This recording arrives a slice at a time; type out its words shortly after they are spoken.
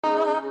Hey,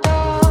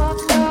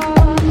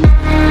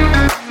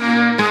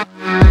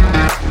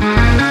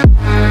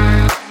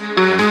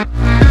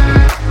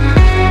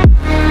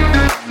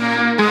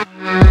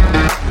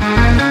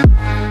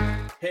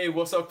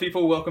 what's up,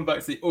 people? Welcome back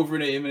to the Over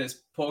in 80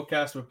 Minutes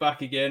podcast. We're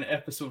back again,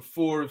 episode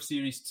 4 of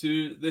series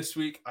 2. This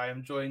week, I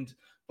am joined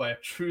by a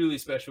truly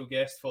special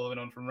guest following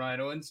on from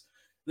Ryan Owens.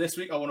 This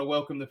week, I want to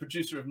welcome the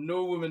producer of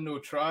No Woman, No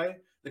Try,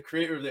 the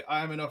creator of the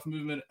I Am Enough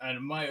movement, and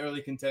my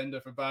early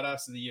contender for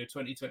Badass of the Year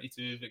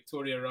 2022,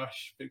 Victoria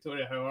Rush.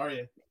 Victoria, how are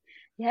you?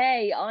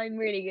 Hey, I'm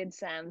really good,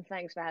 Sam.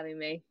 Thanks for having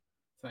me.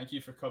 Thank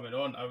you for coming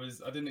on. I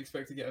didn't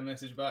expect to get a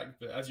message back,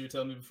 but as you were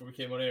telling me before we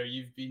came on air,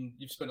 you've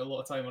spent a lot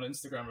of time on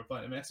Instagram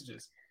replying to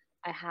messages.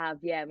 I have,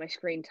 yeah. My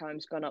screen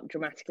time's gone up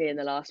dramatically in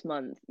the last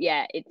month.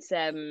 Yeah, it's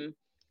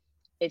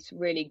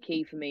really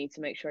key for me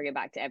to make sure I get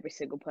back to every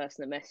single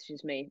person that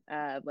messages me,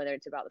 whether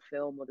it's about the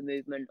film or the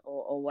movement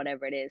or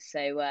whatever it is.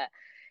 So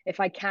if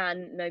I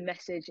can, no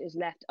message is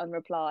left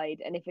unreplied,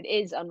 and if it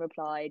is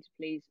unreplied,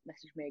 please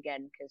message me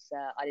again because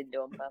I didn't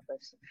do it on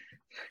purpose.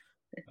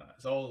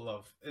 It's all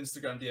love.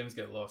 Instagram DMs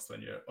get lost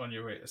when you're on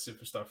your way to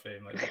superstar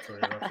fame, like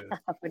Victoria Rush is.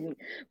 I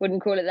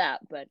wouldn't call it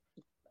that, but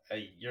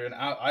hey,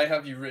 I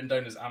have you written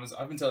down as Amazon.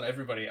 I've been telling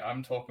everybody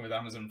I'm talking with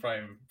Amazon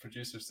Prime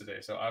producers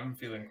today, so I'm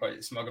feeling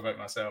quite smug about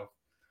myself.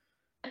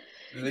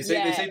 They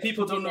say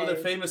people don't know they're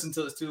famous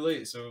until it's too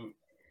late, so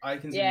I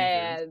can.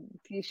 Yeah,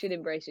 you should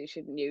embrace it,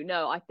 shouldn't you?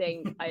 No, I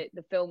think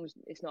the film's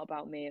it's not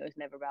about me. It was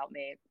never about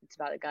me. It's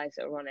about the guys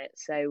that are on it.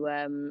 So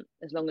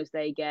as long as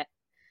they get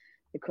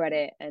the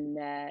credit and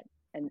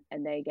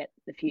they get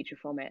the future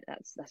from it,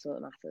 that's all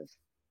that matters.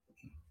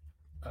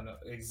 And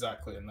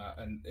exactly in that,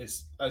 and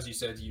it's as you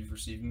said, you've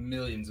received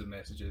millions of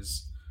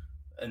messages,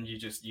 and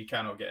you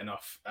cannot get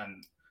enough.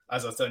 And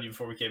as I was telling you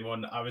before we came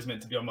on, I was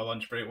meant to be on my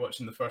lunch break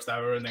watching the first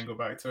hour and then go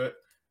back to it,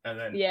 and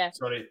then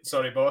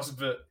sorry boss,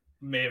 but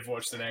may have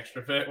watched an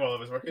extra bit while I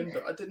was working,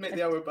 but I did make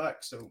the hour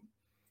back, so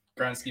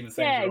grand scheme of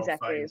things. Yeah,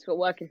 exactly. It's what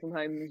working from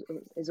home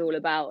is all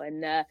about,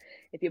 and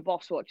if your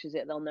boss watches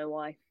it, they'll know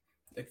why.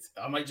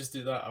 I might just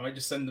do that. I might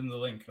just send them the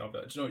link and I'll be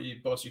like, do you know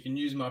what, boss, you can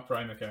use my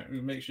Prime account.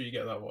 Make sure you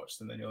get that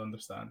watched and then you'll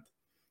understand.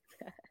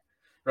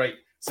 Right.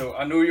 So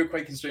I know you're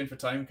quite constrained for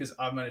time because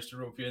I've managed to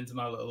rope you into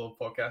my little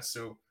podcast.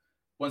 So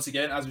once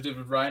again, as we did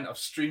with Ryan, I've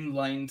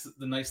streamlined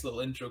the nice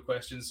little intro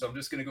questions. So I'm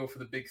just going to go for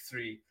the big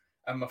three.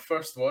 And my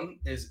first one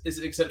is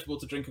it acceptable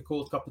to drink a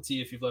cold cup of tea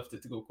if you've left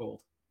it to go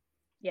cold?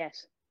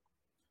 Yes.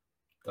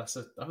 That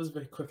was a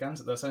very quick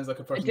answer. That sounds like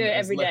a person. I do it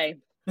every day.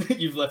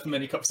 You've left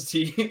many cups of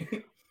tea.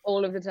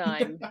 All of the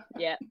time.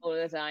 Yeah, all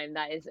of the time.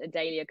 That is a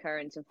daily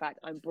occurrence. In fact,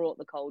 I'm brought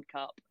the cold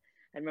cup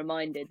and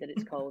reminded that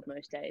it's cold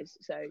most days.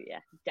 So yeah,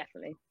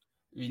 definitely.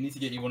 You need to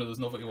get you one of those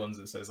novelty ones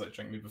that says like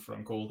 "drink me before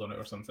I'm cold" on it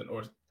or something.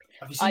 Or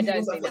have you seen I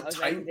don't think that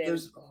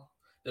was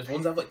There's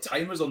ones that have like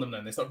timers on them.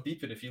 Then they start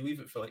beeping if you leave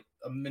it for like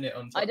a minute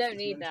untouched. I don't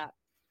need that.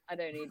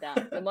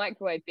 The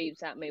microwave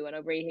beeps at me when I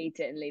reheat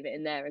it and leave it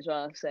in there as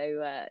well.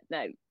 So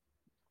no,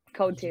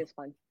 cold tea is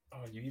fine.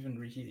 Oh, you even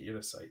reheat it. You're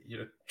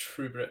a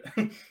true Brit.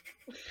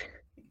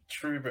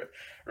 True Brit.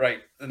 Right,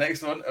 the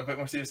next one, a bit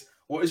more serious.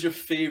 What is your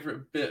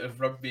favourite bit of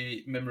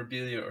rugby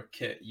memorabilia or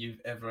kit you've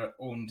ever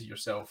owned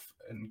yourself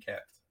and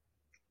kept?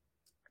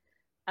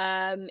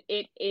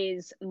 It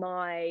is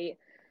my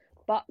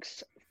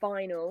Bucks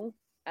final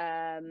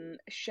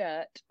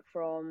shirt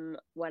from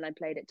when I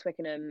played at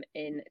Twickenham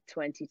in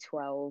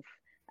 2012.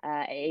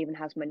 It even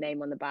has my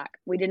name on the back.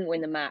 We didn't win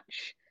the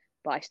match,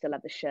 but I still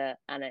have the shirt,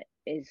 and it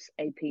is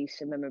a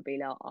piece of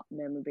memorabilia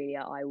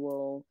I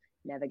will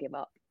never give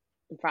up.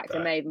 In fact, I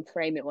may even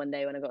frame it one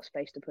day when I got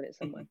space to put it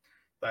somewhere.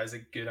 That is a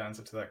good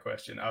answer to that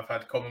question. I've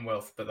had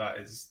Commonwealth, but that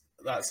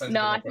sounds.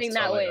 No, I think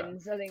that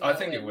wins. I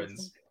think it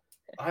wins.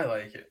 I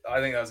like it. I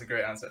think that's a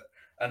great answer.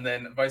 And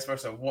then vice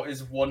versa, what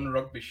is one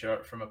rugby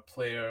shirt from a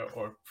player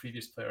or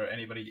previous player or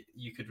anybody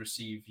you could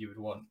receive you would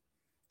want?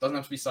 Doesn't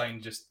have to be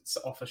signed, just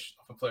off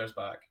a player's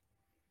back.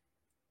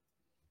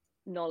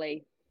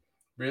 Nolly.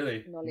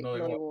 Really? Nolly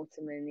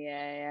Waterman,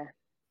 yeah.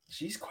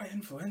 She's quite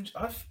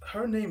influential.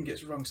 Her name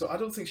gets wrong, so I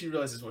don't think she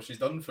realises what she's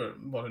done for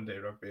modern day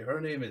rugby.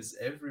 Her name is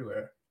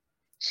everywhere.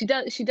 She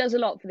does a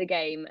lot for the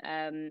game,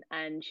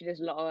 and she does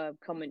a lot of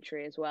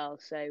commentary as well.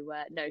 So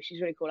no, she's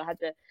really cool.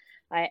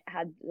 I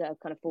had the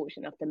kind of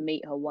fortunate enough to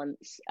meet her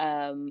once,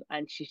 and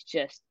she's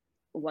just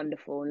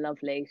wonderful and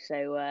lovely.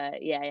 So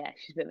yeah,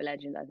 she's a bit of a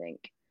legend, I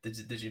think.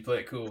 Did you play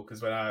it cool?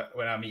 Because when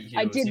I meet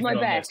heroes, I did my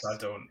best. I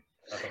don't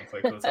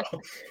play cool at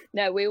all.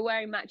 No, we were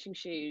wearing matching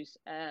shoes,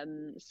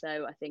 so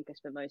I think I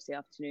spent most of the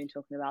afternoon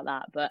talking about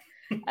that. But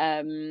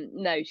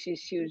no,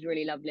 she was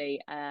really lovely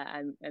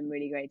and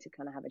really great to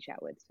kind of have a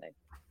chat with. So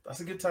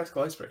that's a good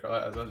tactical icebreaker.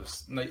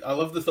 I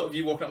love the thought of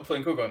you walking up and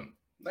playing cool, going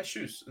nice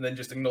shoes, and then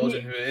just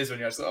acknowledging who it is when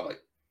you're actually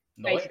like.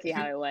 Basically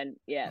how it went,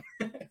 yeah.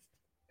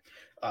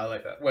 I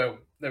like that. Well,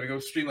 there we go.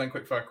 Streamline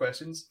quickfire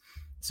questions.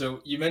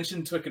 So you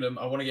mentioned Twickenham.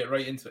 I want to get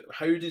right into it.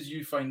 How did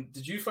you find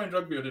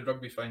rugby, or did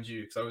rugby find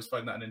you? Because I always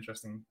find that an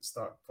interesting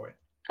start point.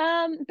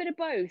 Bit of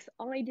both.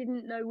 I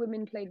didn't know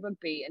women played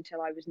rugby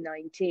until I was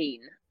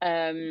 19,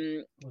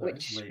 Well, that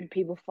is which late.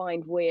 people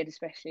find weird,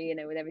 especially,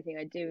 with everything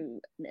I do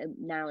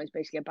now is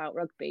basically about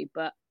rugby.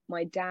 But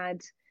my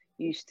dad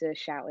used to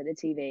shout at the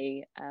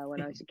TV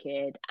when I was a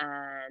kid,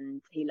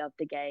 and he loved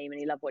the game and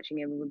he loved watching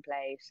England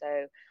play.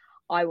 So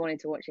I wanted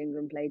to watch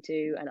England play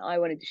too, and I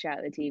wanted to shout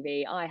at the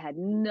TV. I had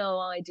no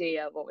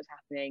idea what was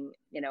happening.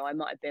 I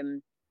might have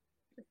been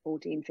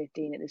 14,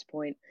 15 at this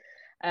point.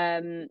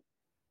 Um,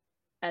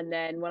 and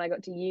then when I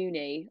got to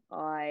uni,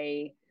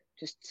 I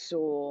just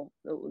saw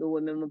the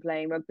women were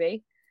playing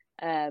rugby.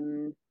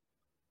 Um,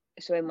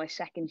 so in my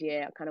second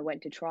year, I kind of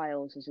went to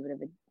trials as a bit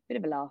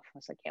of a laugh. I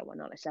was like, yeah, why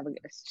not? Let's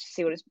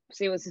see what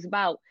this is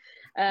about.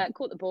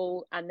 Caught the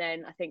ball, and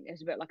then I think it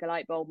was a bit like a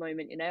light bulb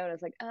moment, and I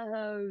was like,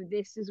 oh,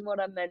 this is what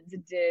I'm meant to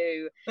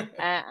do.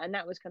 And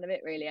that was kind of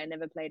it, really. I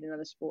never played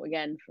another sport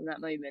again from that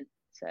moment.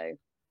 So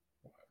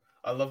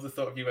I love the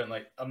thought of you went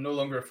like, I'm no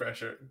longer a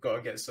fresher.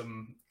 Gotta get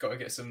some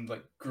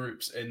like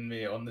groups in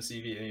me on the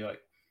CV, and you're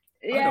like,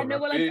 I know yeah, no,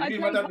 well, rugby. I Me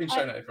and my played, dad have been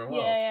shouting at it for a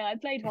while. yeah, I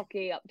played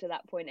hockey up to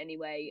that point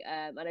anyway,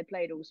 and I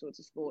played all sorts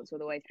of sports all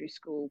the way through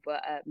school.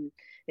 But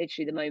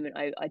literally, the moment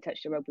I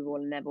touched a rugby ball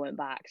and never went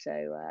back.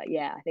 So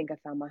yeah, I think I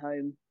found my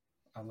home.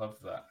 I love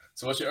that.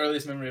 So, what's your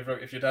earliest memory of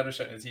rugby? If your dad was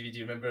shouting at the TV, do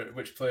you remember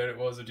which player it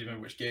was, or do you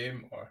remember which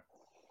game? Or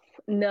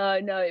No,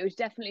 no, it was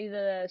definitely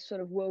the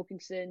sort of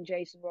Wilkinson,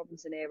 Jason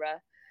Robinson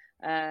era.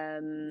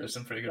 there's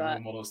some pretty good role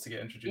But models to get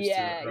introduced to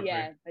at yeah, rugby.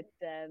 yeah, but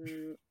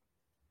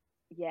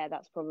yeah,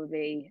 that's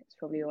probably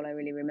all I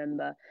really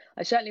remember.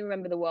 I certainly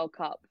remember the World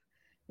Cup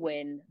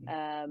win,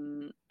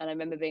 and I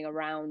remember being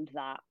around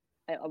that.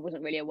 I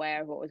wasn't really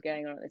aware of what was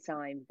going on at the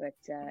time, but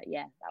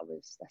yeah,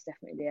 that's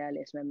definitely the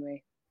earliest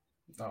memory.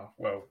 Oh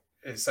well,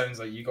 it sounds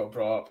like you got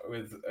brought up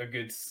with a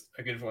good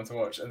one to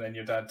watch, and then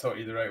your dad taught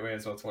you the right way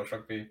as well to watch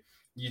rugby.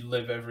 You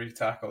live every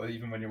tackle,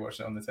 even when you're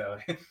watching it on the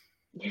telly.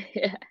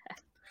 Yeah.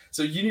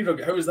 So uni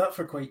rugby, how was that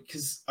for quite?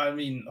 Because I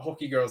mean,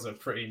 hockey girls are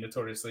pretty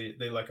notoriously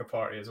they like a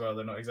party as well.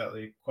 They're not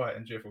exactly quiet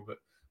and cheerful. But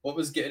what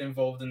was getting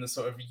involved in the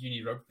sort of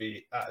uni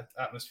rugby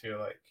atmosphere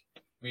like?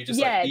 Were you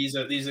just like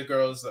Yeah, these are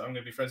girls that I'm going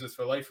to be friends with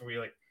for life? Or were you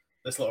like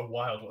this lot of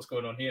wild? What's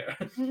going on here?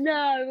 no,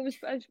 I was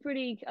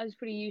pretty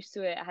used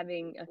to it,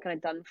 having kind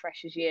of done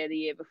freshers year the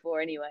year before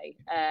anyway.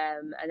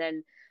 And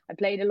then I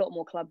played a lot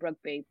more club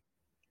rugby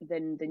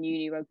than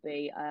uni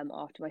rugby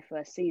after my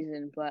first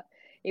season, but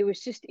it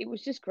was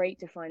just great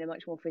to find a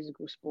much more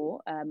physical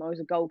sport. I was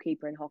a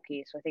goalkeeper in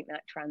hockey, so I think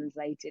that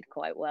translated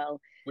quite well.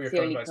 We It's are the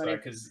coming only back to kind that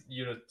of because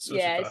you're a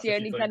Yeah, it's sociopath the if you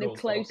only play kind of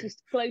goals for hockey.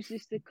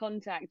 closest to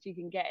contact you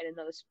can get in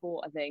another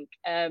sport, I think,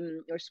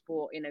 or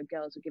sport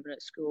girls are given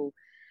at school.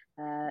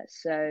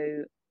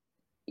 So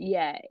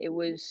yeah, it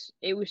was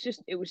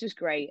just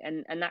great,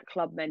 and that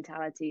club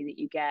mentality that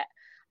you get.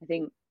 I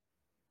think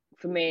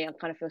for me, I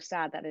kind of feel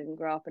sad that I didn't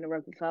grow up in a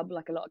rugby club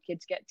like a lot of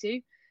kids get to.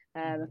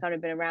 I've kind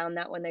of been around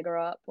that when they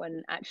grow up,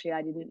 when actually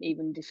I didn't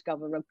even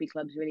discover rugby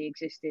clubs really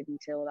existed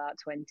until about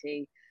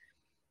 20,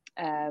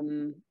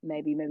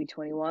 maybe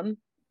 21.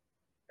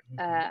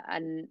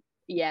 And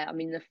yeah, I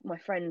mean, my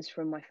friends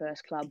from my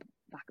first club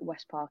back at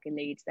West Park in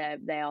Leeds,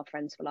 they are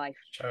friends for life.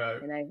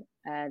 Shout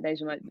out.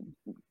 Those were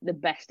the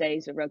best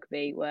days of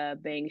rugby, were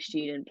being a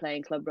student,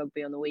 playing club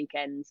rugby on the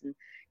weekends, and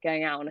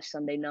going out on a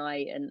Sunday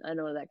night, and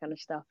all of that kind of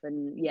stuff.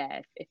 And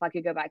yeah, if I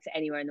could go back to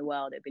anywhere in the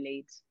world, it'd be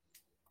Leeds.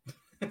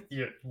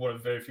 You're one of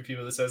the very few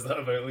people that says that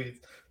about Leeds,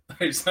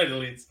 outside of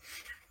Leeds.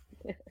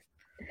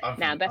 I'm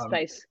Now, from best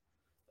place.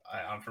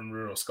 I'm from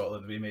rural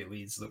Scotland. We make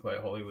Leeds look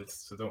like Hollywood,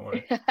 so don't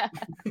worry.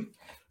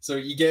 So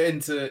you've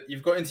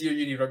got into your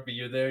uni rugby.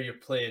 You're there. You're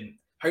playing.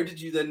 How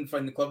did you then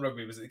find the club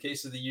rugby? Was it the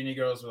case of the uni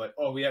girls were like,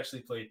 "Oh, we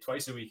actually play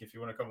twice a week if you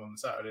want to come on the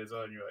Saturdays,"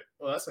 and you're like,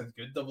 "Oh, that sounds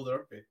good. Double the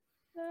rugby."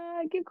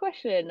 Good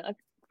question.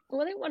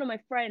 Well, I think one of my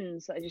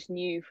friends that I just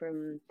knew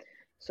from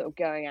sort of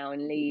going out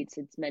in Leeds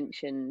had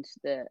mentioned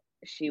that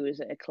she was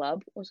at a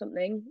club or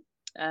something.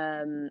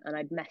 And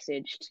I think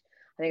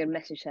I'd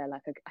messaged her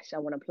like, I said, I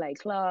want to play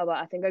club.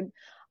 I think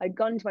I'd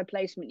gone to my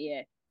placement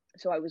year.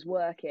 So I was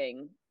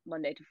working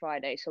Monday to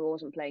Friday. So I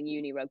wasn't playing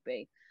uni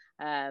rugby.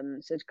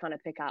 So to kind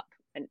of pick up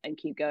and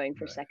keep going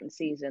for a Right. second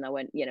season, I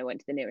went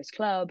to the nearest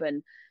club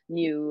and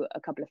knew a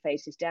couple of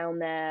faces down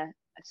there.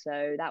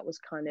 So that was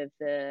kind of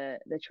the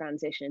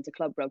transition into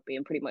club rugby,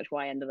 and pretty much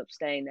why I ended up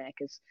staying there,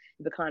 because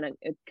it kind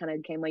of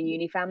became my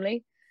uni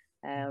family.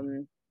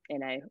 Um,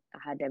 I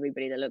had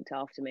everybody that looked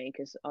after me,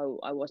 because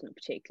I wasn't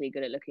particularly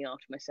good at looking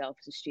after myself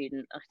as a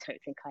student. I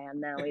don't think I am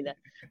now either,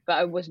 but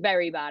I was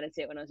very bad at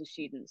it when I was a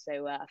student.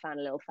 So I found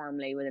a little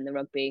family within the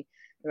rugby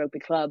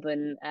club,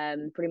 and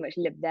pretty much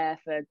lived there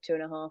for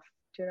 2.5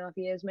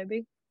 years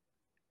maybe.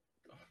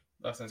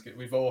 That sounds good.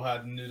 We've all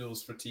had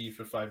noodles for tea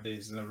for 5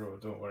 days in a row.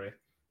 Don't worry,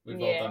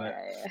 we've all done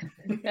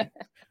Yeah. it.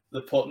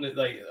 The pot,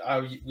 like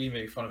we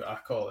make fun of it. I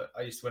call it.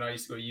 When I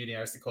used to go to uni,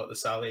 I used to call it the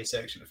Salé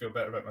section to feel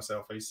better about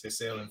myself. I used to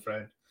say sailing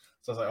friend.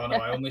 So I was like, oh no,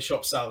 I only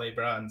shop Salé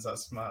brands.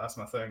 That's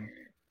my thing.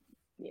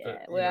 Yeah, But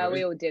yeah, well,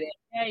 we all did it.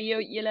 Yeah,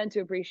 you learn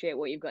to appreciate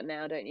what you've got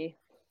now, don't you?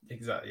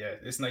 Exactly. Yeah,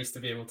 it's nice to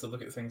be able to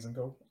look at things and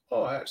go,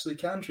 "Oh, I actually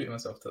can treat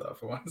myself to that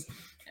for once."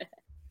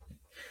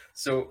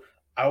 So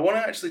I want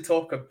to actually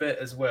talk a bit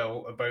as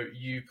well about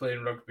you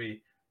playing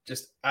rugby,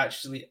 just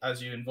actually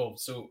as you involved.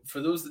 So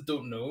for those that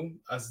don't know,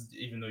 as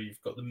even though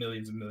you've got the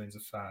millions and millions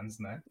of fans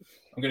now,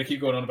 I'm going to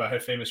keep going on about how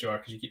famous you are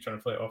because you keep trying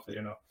to play it off that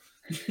you're not.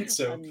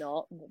 So I'm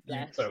not,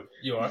 bless.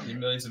 you are, you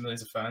millions and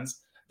millions of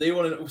fans. They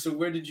want to know. So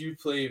where did you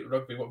play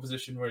rugby? What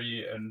position were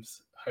you, and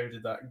how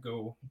did that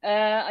go?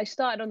 I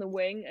started on the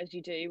wing, as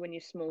you do when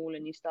you're small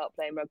and you start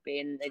playing rugby,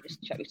 and they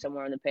just chuck you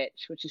somewhere on the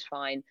pitch, which is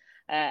fine.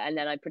 And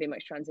then I pretty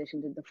much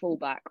transitioned into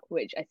fullback,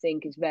 which I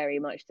think is very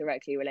much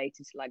directly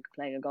related to like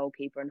playing a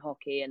goalkeeper in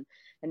hockey and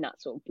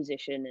that sort of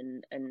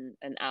position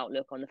and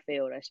outlook on the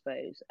field, I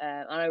suppose.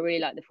 And I really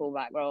like the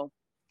fullback role.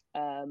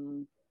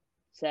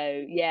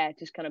 So yeah,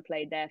 just kind of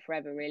played there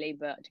forever, really.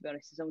 But to be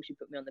honest, as long as you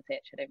put me on the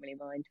pitch, I don't really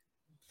mind.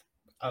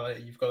 I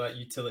like you've got that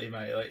utility,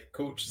 mate. Like,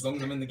 coach, as long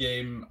as I'm in the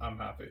game, I'm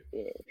happy.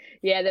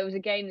 Yeah, there was a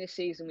game this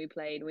season we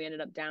played. We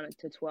ended up down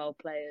to 12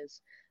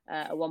 players.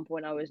 At one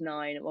point, I was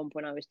 9. At one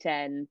point, I was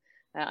 10.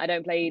 I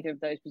don't play either of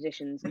those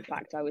positions. In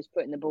fact, I was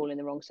putting the ball in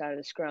the wrong side of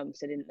the scrum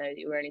because I didn't know that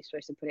you were only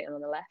supposed to put it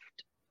on the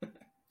left.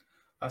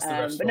 That's the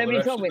ref's But fault.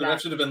 nobody told me The that.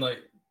 ref should have been like,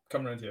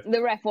 come around here.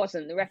 The ref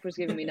wasn't. The ref was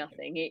giving me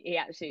nothing. He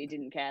absolutely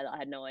didn't care that I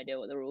had no idea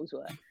what the rules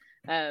were.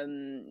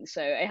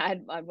 So I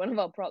had one of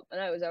our prop.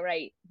 No, it was our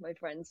 8. My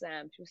friend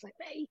Sam. She was like,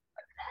 "Mate,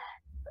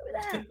 over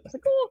there." I was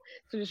like, "Oh!"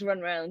 So just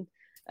run around.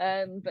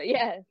 But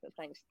yeah,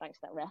 thanks to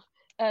that ref.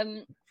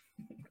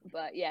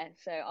 But yeah,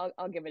 so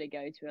I'll give it a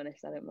go. To be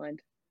honest, I don't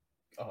mind.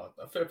 Oh,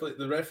 fair play.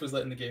 The ref was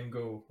letting the game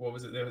go. What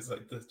was it? There was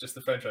like just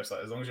the French ref's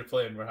like, as long as you're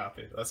playing, we're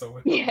happy. That's all.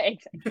 Yeah,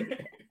 exactly.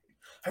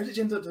 How did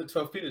you end up at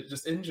 12 people?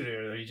 Just injury,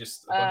 or are you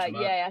just a bunch of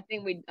mad? Yeah, I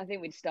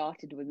think we'd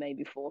started with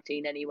maybe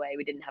 14 anyway.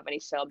 We didn't have any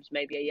subs,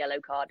 maybe a yellow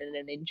card and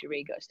an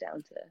injury got us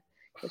down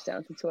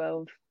to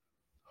 12.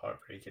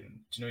 Heartbreaking.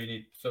 Do you know you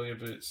need fill your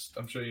boots?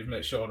 I'm sure you've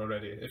met Sean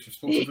already. If you've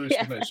spoken to Bruce,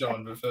 you've met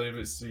Sean, but fill your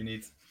boots. You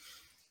need.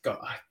 God,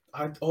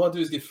 all I do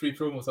is give free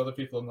promo to other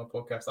people on my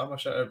podcast. I'm a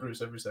shout out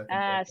Bruce every second.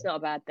 It's not a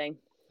bad thing.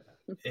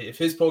 If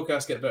his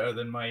podcasts get better,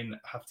 then mine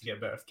have to get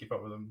better to keep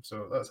up with them.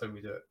 So that's how we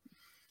do it.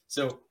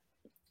 So,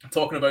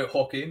 talking about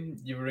hockey,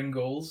 you were in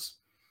goals.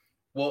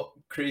 What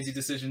crazy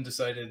decision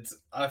decided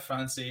I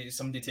fancy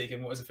somebody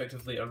taking what is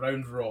effectively a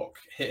round rock,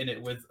 hitting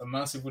it with a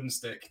massive wooden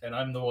stick, and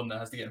I'm the one that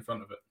has to get in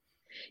front of it?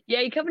 Yeah,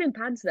 you're covered in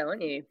pads though,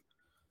 aren't you?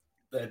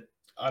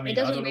 I mean,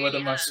 I don't know whether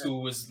my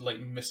school was like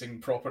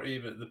missing property,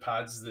 but the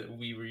pads that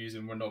we were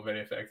using were not very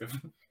effective.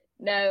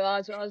 No, I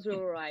was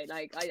all right.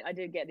 Like I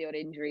did get the odd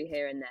injury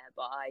here and there,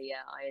 but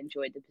I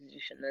enjoyed the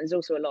position. There's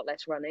also a lot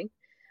less running,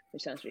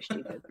 which sounds really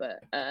stupid,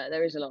 but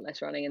there is a lot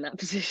less running in that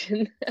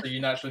position. So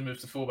you naturally move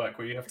to fullback,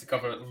 where you have to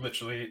cover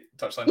literally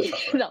touchline to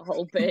touchline. That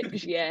whole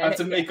pitch, yeah. I have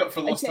to make up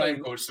for lost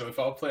time, coach. So if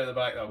I'll play at the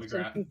back, that'll be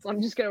great.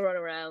 I'm just gonna run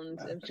around.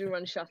 I'm just gonna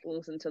run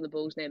shuttles until the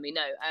ball's near me.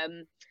 No,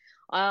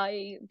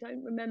 I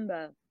don't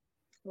remember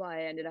why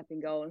I ended up in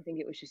goal. I think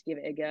it was just give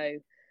it a go.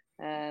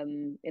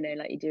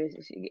 Like you do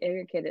as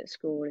a kid at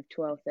school of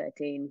 12,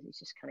 13, you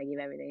just kind of give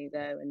everything a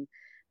go,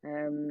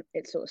 and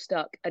it sort of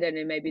stuck. I don't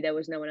know, maybe there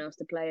was no one else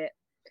to play it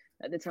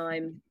at the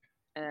time,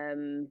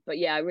 but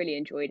yeah, I really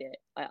enjoyed it,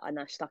 and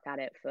I stuck at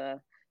it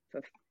for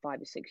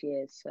 5 or 6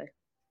 years. So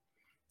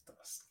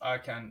I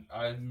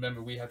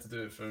remember we had to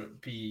do it for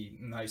PE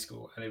in high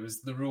school, and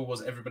the rule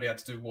was everybody had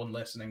to do one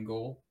lesson in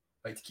goal,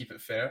 like to keep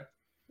it fair.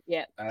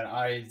 Yeah. And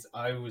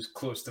I was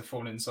close to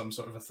phoning some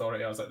sort of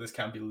authority. I was like, this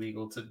can't be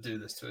legal to do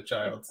this to a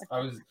child. I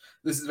was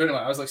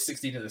like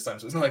 16 at this time,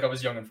 so it's not like I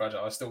was young and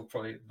fragile. I was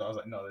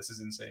like, no, this is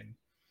insane.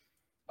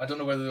 I don't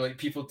know whether like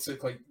people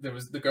took like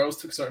the girls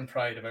took certain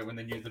pride about when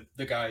they knew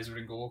the guys were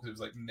in goal because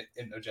it was like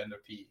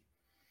intergender PE.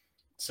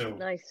 So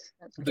nice.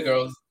 That's the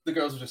cool.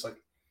 girls were just like,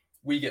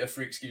 we get a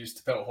free excuse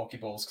to pelt hockey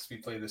balls because we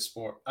play this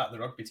sport at the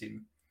rugby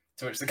team.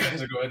 To which the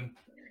guys are going,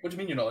 what do you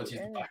mean you're not allowed to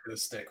use the back of the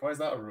stick? Why is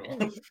that a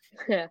rule?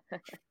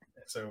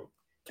 So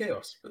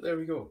chaos, but there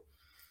we go.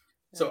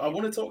 So I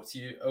want to talk to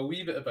you a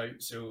wee bit about,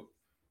 so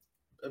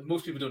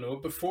most people don't know,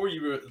 before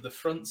you were at the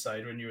front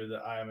side when you were the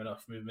I Am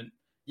Enough movement,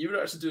 you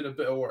were actually doing a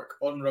bit of work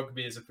on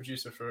rugby as a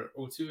producer for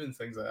O2 and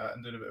things like that,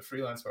 and doing a bit of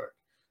freelance work.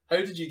 How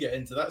did you get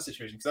into that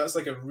situation? Because that's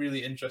like a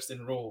really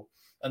interesting role.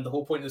 And the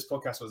whole point of this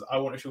podcast was I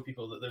want to show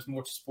people that there's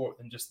more to sport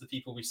than just the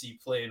people we see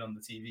playing on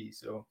the TV.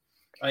 So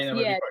I think that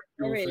might be quite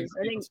cool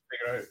for people to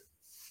figure out.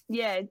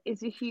 Yeah,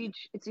 it's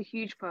a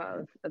huge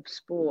part of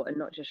sport, and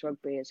not just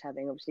rugby, as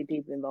having obviously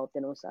people involved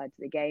in all sides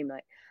of the game.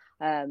 Like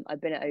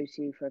I've been at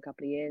O2 for a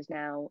couple of years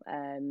now,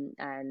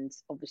 and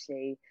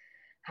obviously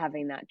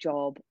having that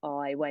job,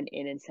 I went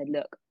in and said,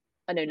 look,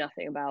 I know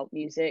nothing about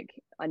music.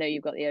 I know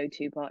you've got the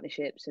O2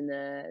 partnerships and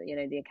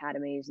the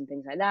academies and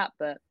things like that,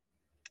 but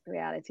the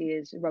reality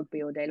is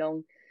rugby all day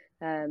long.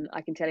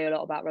 I can tell you a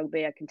lot about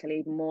rugby. I can tell you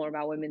even more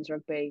about women's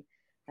rugby.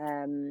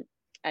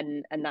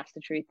 And that's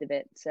the truth of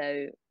it.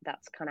 So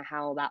that's kind of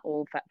how that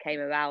all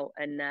came about.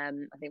 And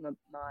I think my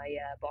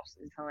boss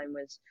at the time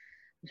was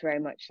it's very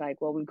much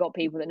like, well, we've got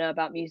people that know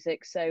about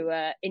music,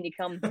 so in you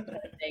come, kind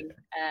of thing.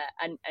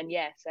 And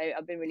yeah, so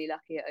I've been really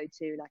lucky at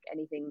O2. Like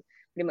anything,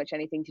 pretty much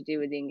anything to do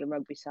with the England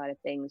rugby side of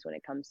things when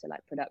it comes to like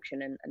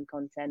production and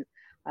content,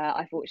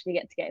 I fortunately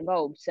get to get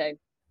involved. So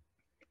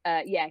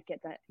yeah, you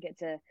get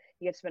to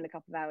spend a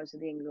couple of hours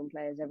with the England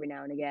players every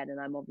now and again, and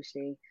I'm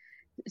obviously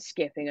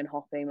skipping and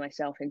hopping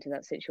myself into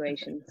that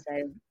situation.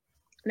 So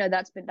no,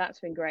 that's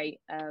been great.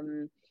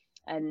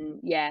 And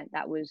yeah,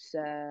 that was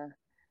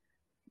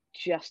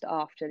just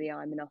after the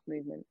I'm Enough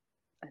movement,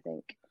 I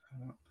think.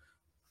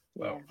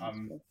 Well,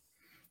 yeah,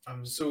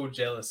 I'm so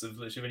jealous of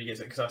literally when you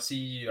get it, because I see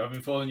you, I've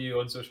been following you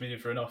on social media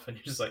for enough, and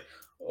you're just like,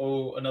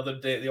 oh, another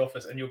day at the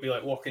office, and you'll be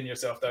like walking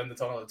yourself down the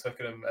tunnel at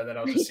Twickenham, and then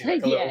I'll just see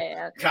like a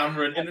little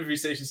camera and interview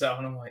station set up,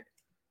 and I'm like,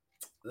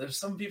 there's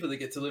some people that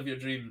get to live your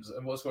dreams,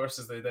 and what's worse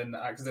is they then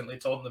accidentally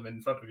taunt them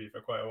in front of you for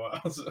quite a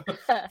while. So.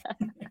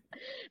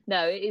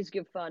 No, it is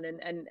good fun,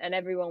 and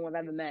everyone we've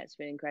ever met's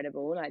been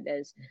incredible. Like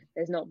there's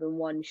not been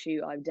one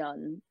shoot I've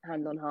done,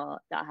 hand on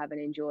heart, that I haven't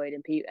enjoyed,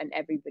 and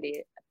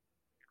everybody,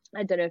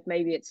 I don't know if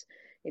maybe it's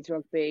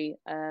rugby.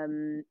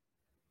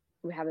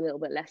 We have a little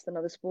bit less than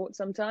other sports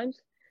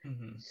sometimes.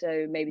 Mm-hmm.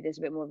 So maybe there's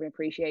a bit more of an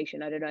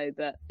appreciation. I don't know,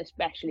 but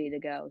especially the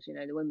girls, you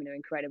know, the women are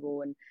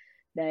incredible, and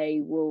they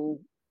will.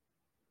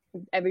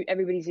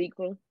 Everybody's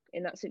equal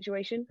in that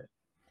situation.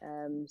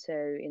 So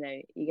you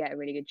know, you get a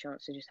really good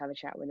chance to just have a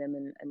chat with them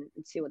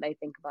and see what they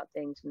think about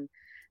things and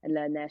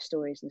learn their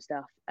stories and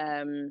stuff.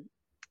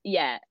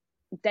 Yeah,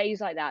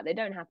 days like that, they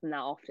don't happen that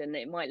often.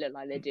 It might look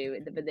like they do,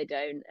 but they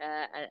don't.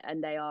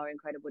 And they are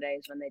incredible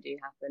days when they do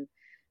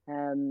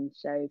happen.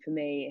 So for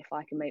me, if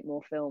I can make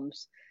more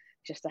films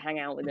just to hang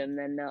out with them,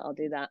 then I'll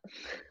do that.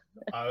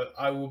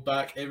 I will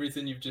back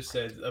everything you've just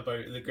said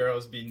about the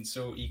girls being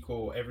so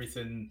equal.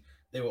 Everything,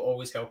 they will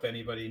always help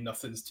anybody.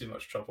 Nothing's too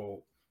much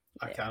trouble.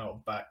 I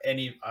cannot back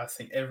any. I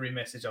think every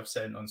message I've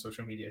sent on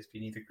social media has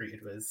been either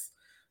greeted with,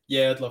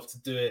 yeah, I'd love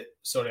to do it,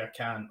 sorry I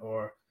can't,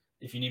 or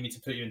if you need me to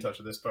put you in touch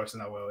with this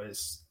person, I will.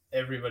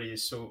 Everybody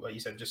is so, like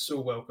you said, just so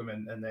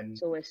welcoming, and then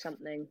it's always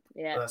something.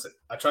 Yeah, that's it.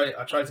 I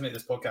try to make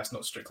this podcast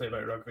not strictly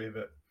about rugby,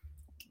 but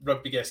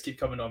rugby guests keep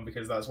coming on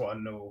because that's what I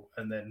know.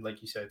 And then,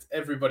 like you said,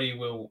 everybody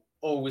will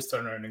always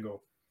turn around and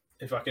go,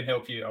 if I can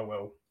help you, I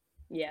will.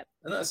 Yeah,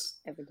 and that's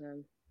every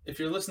time. If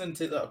you're listening,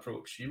 take that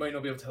approach. You might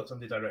not be able to help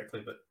somebody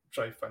directly, but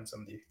try to find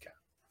somebody who can.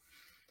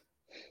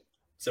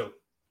 So,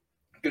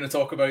 going to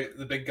talk about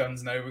the big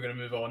guns now. We're going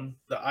to move on.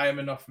 The I Am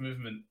Enough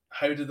movement.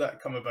 How did that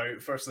come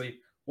about? Firstly,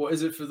 what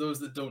is it for those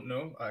that don't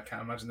know? I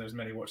can't imagine there's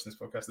many watching this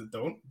podcast that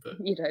don't. But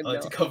you don't I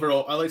like to cover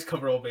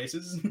all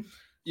bases.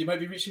 You might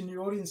be reaching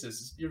new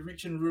audiences. You're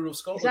reaching rural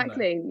Scotland.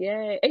 Exactly.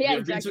 Now. Yeah.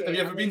 Exactly. Have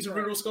you ever been to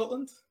rural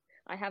Scotland?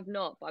 I have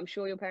not, but I'm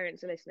sure your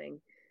parents are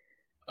listening.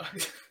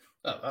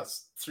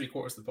 That's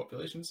 3/4 of the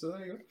population, so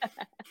there you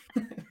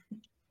go.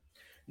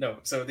 No,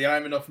 so the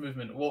I'm Enough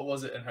movement, what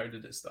was it and how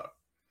did it start?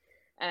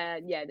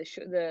 Yeah,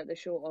 the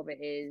short of it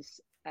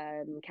is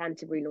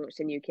Canterbury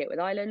launched a new kit with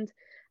Ireland,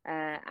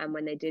 and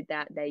when they did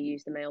that, they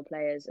used the male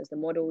players as the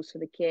models for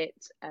the kit,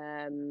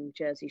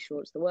 jersey,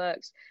 shorts, the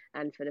works,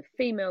 and for the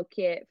female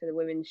kit, for the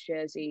women's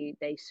jersey,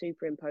 they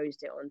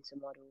superimposed it onto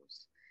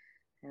models.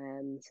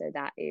 So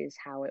that is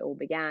how it all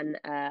began.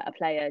 A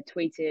player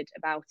tweeted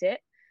about it,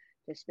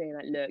 just being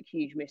like, look,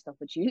 huge missed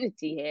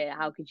opportunity here.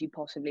 How could you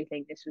possibly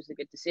think this was a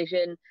good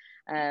decision?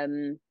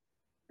 And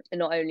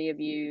not only have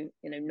you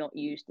not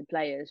used the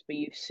players, but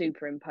you've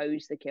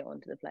superimposed the kit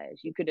onto the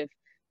players. You could have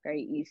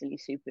very easily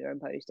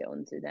superimposed it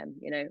onto them,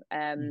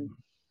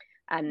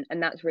 and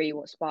that's really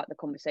what sparked the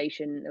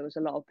conversation. There was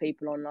a lot of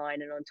people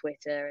online and on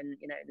Twitter, and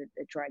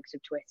the dregs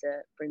of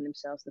Twitter bring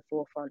themselves to the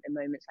forefront in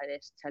moments like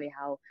this to tell you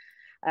how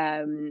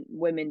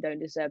women don't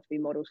deserve to be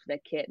models for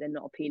their kit. They're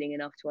not appealing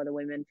enough to other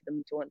women for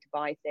them to want to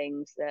buy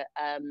things. That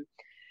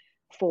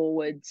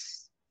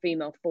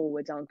female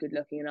forwards aren't good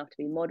looking enough to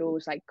be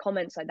models. Like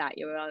comments like that.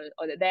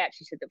 Or they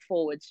actually said that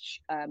forwards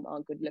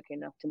aren't good looking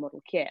enough to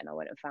model kit. And I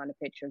went and found a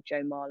picture of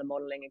Joe Marler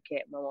modeling a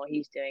kit and while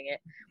he's doing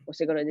it.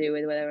 What's it got to do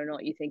with whether or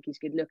not you think he's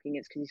good looking?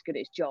 It's because he's good at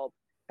his job.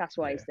 That's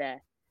why he's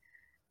there.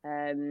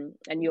 And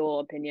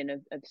your opinion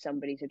of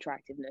somebody's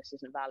attractiveness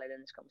isn't valid in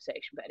this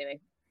conversation. But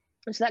anyway.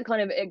 So that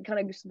kind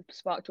of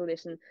sparked all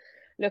this, and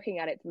looking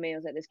at it for me, I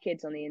was like, there's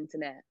kids on the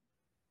internet,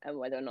 and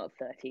whether or not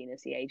 13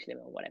 is the age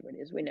limit or whatever it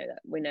is, we know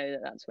that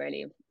that's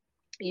really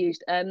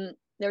used. There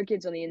are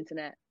kids on the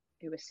internet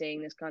who are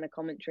seeing this kind of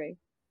commentary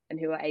and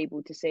who are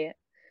able to see it.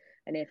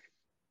 And if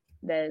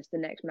there's the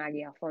next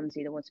Maggie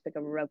Alfonsi that wants to pick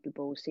up a rugby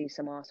ball, see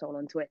some arsehole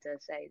on Twitter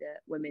say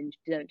that women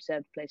don't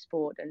deserve to play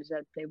sport, don't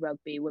deserve to play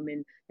rugby,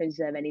 women don't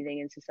deserve anything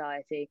in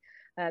society,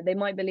 they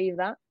might believe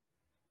that.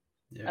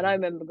 Yeah. And I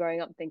remember growing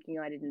up thinking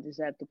I didn't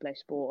deserve to play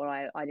sport,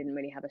 or I didn't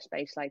really have a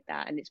space like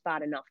that. And it's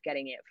bad enough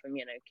getting it from,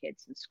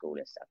 kids in school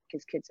and stuff,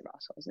 because kids are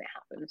assholes and it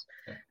happens.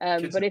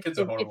 Yeah. But if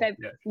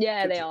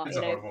they are,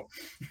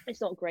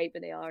 it's not great,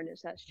 but they are, and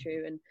that's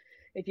true. And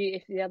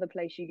if the other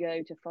place you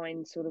go to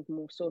find sort of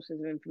more sources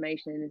of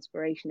information and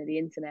inspiration are the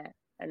internet,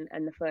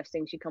 and the first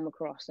things you come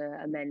across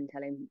are men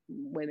telling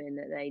women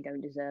that they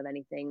don't deserve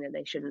anything, that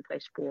they shouldn't play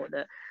sport,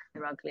 that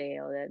they're ugly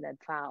or they're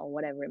fat or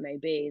whatever it may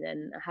be,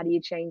 then how do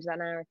you change that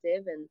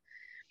narrative? And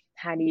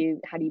how do you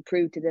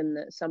prove to them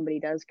that somebody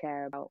does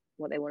care about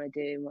what they want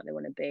to do and what they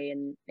want to be?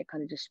 And it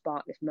kind of just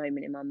sparked this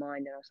moment in my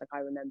mind, and I was like, I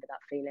remember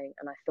that feeling,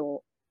 and I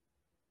thought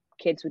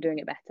kids were doing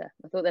it better.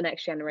 I thought the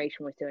next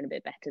generation was doing a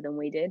bit better than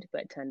we did,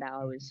 but it turned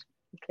out I was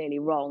clearly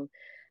wrong.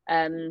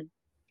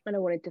 And I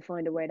wanted to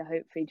find a way to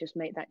hopefully just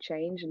make that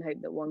change, and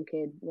hope that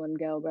one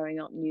girl growing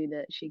up knew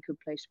that she could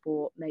play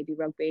sport, maybe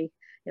rugby.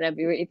 And I'd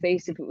be really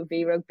pleased if it would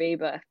be rugby,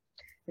 but in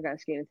the grand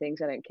scheme of things,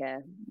 I don't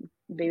care.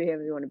 Be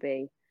whoever you want to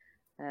be.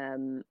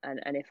 And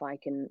if I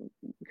can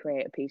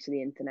create a piece of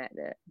the internet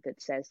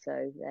that says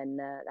so, then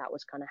that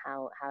was kind of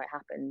how it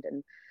happened.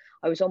 And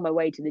I was on my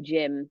way to the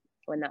gym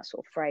when that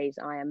sort of phrase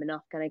 "I am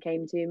enough" kind of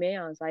came to me.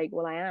 I was like,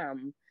 well, I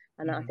am.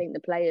 And I think the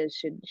players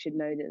should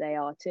know that they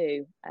are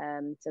too.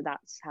 So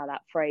that's how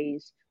that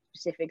phrase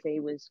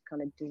specifically was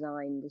kind of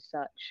designed as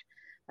such.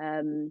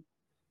 And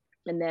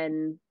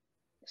then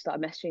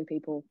started messaging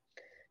people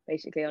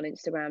basically on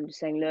Instagram, just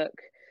saying, look,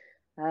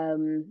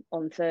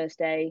 on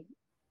Thursday,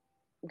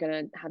 I'm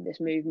going to have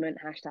this movement,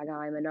 hashtag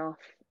I am enough,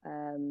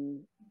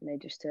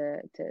 just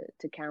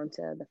to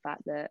counter the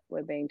fact that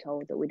we're being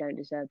told that we don't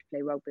deserve to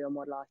play rugby or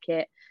model our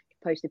kit.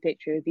 Post a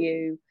picture of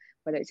you,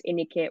 whether it's in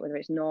your kit, whether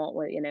it's not,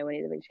 whether, whether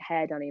it's your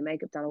hair done or your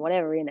makeup done or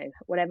whatever,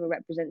 whatever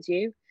represents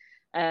you.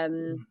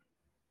 And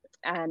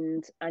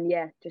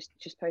yeah,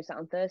 just post that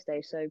on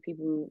Thursday. So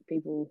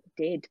people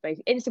did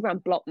basically.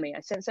 Instagram blocked me.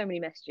 I sent so many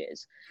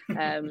messages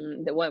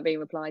that weren't being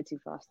replied to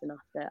fast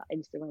enough that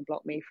Instagram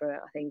blocked me for,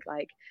 I think,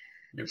 like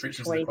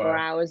 24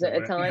 hours at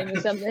a time or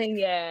something.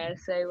 Yeah.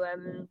 So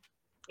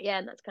yeah,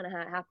 and that's kind of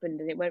how it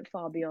happened, and it went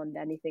far beyond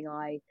anything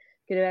I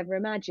could have ever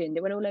imagined.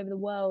 It went all over the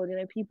world.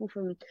 People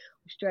from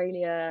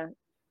Australia,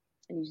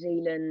 New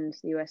Zealand,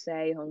 the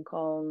USA, Hong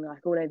Kong,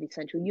 like all over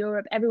Central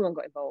Europe, everyone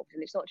got involved.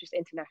 And it's not just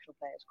international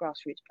players,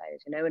 grassroots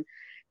players, and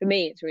for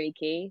me, it's really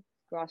key.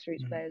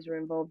 Grassroots players were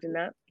involved in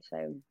that.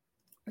 So,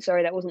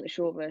 sorry, that wasn't the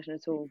short version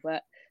at all,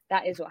 but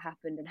that is what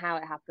happened and how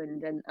it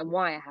happened and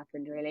why it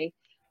happened, really.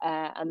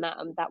 And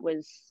that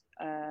was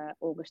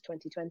August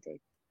 2020.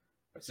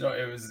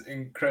 It was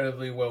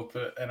incredibly well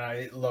put, and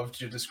I loved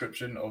your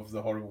description of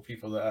the horrible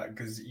people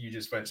because you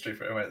just went straight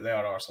for it and went, they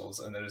are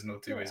arseholes, and there is no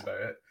two ways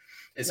about it.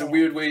 It's a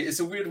weird way.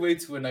 It's a weird way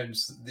to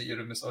announce that you're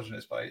a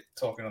misogynist by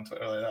talking on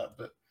Twitter like that.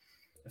 But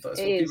if that's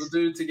what people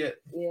do to get,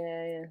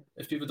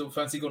 if people don't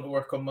fancy going to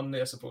work on Monday,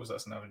 I suppose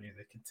that's an avenue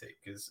they can take.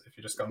 Because if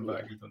you're just coming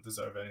back, you don't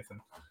deserve anything.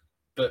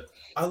 But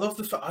I love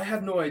the fact I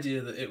had no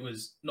idea that it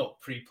was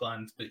not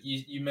pre-planned, but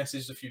you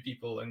messaged a few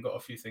people and got a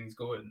few things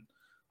going.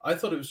 I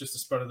thought it was just a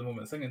spur of the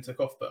moment thing and took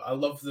off, but I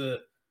love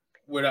that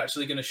we're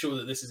actually going to show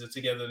that this is a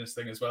togetherness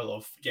thing as well,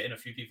 of getting a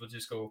few people to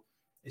just go,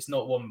 it's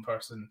not one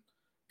person.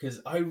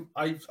 Because I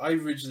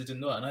originally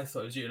didn't know that, and I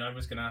thought it was you, and I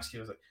was going to ask you,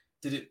 I was like,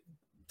 did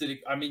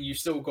it, I mean, you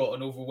still got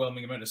an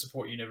overwhelming amount of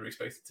support you never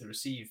expected to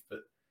receive, but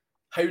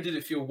how did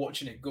it feel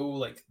watching it go,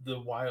 like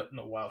not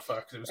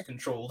wildfire because it was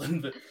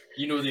controlled, but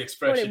the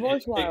expression. Well, it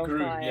was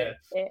wildfire.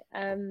 It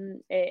grew,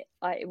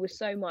 it was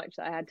so much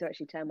that I had to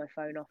actually turn my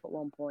phone off at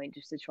one point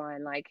just to try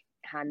and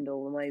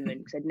handle the moment,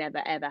 because I'd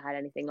never ever had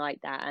anything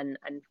like that, and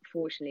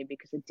fortunately,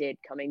 because it did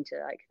come into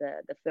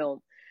the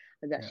film,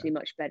 I was actually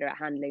much better at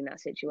handling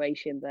that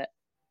situation. But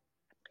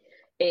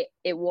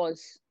it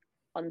was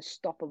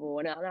unstoppable,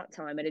 and at that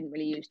time I didn't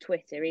really use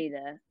Twitter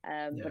either,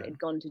 but it had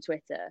gone to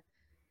Twitter.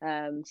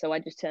 So I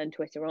just turned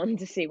Twitter on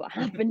to see what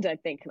happened, I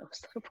think, and I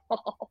was like,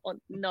 oh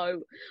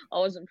no, I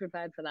wasn't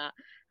prepared for that.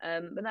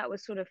 But that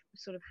was sort of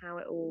how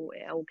it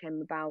all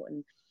came about,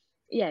 and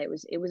yeah, it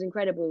was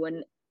incredible.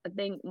 And I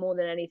think more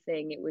than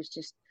anything, it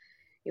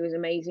was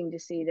amazing to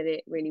see that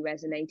it really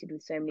resonated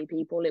with so many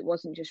people. It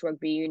wasn't just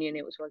rugby union,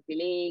 it was rugby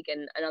league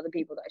and other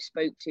people that I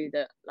spoke to,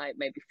 that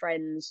maybe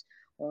friends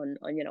on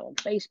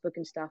Facebook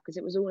and stuff, because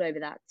it was all over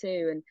that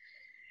too. And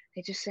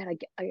they just said,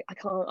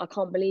 I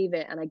can't believe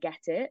it, and I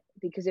get it,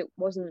 because it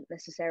wasn't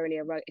necessarily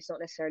it's not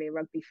necessarily a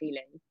rugby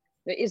feeling.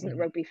 There isn't a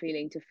rugby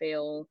feeling to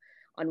feel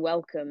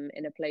unwelcome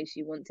in a place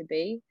you want to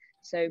be.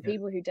 So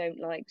people who don't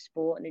like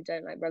sport and who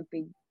don't like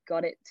rugby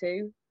got it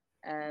too.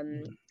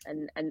 And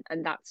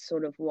that's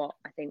sort of what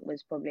I think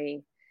was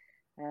probably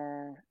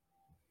the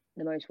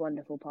most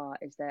wonderful part,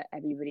 is that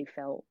everybody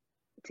felt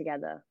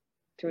together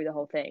through the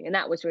whole thing, and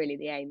that was really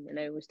the aim,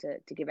 was to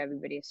give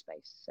everybody a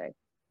space. So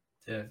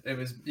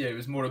it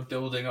was more of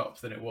building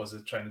up than it was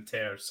of trying to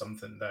tear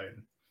something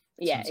down.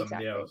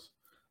 Somebody else.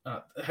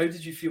 How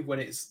did you feel when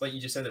it's like you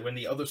just said that when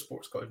the other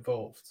sports got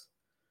involved?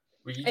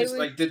 Were you just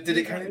were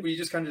you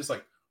just kind of just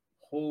like,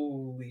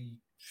 holy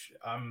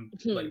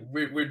like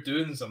we're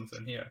doing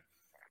something here?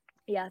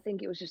 Yeah, I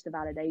think it was just the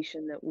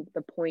validation that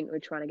the point we're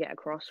trying to get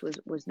across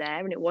was there,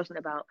 and it wasn't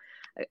about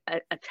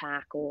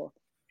attack or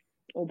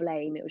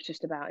blame. It was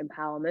just about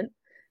empowerment,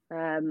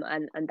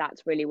 and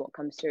that's really what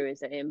comes through, is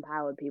that it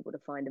empowered people to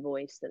find a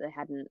voice that they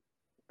hadn't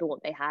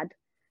thought they had,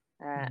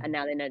 and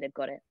now they know they've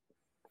got it.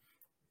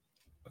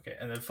 Okay,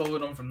 and then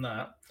following on from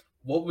that,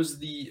 what was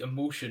the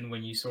emotion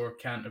when you saw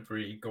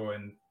Canterbury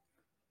going,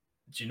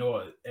 do you know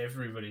what?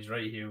 Everybody's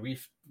right here.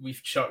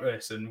 We've chucked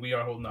this and we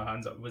are holding our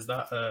hands up. Was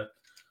that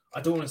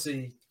I don't want to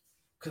say,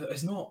 because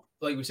it's not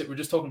like we said. We're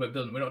just talking about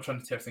building. We're not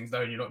trying to tear things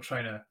down. You're not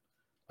trying to.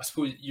 I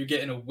suppose you're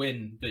getting a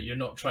win, but you're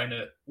not trying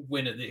to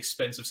win at the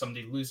expense of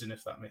somebody losing.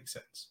 If that makes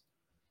sense,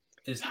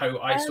 is how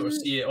I sort of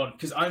see it on.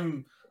 Because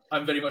I'm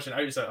very much an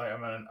outside. Like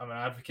I'm an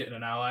advocate and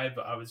an ally,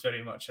 but I was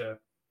very much a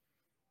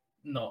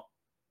not.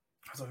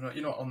 I don't know.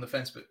 You're not on the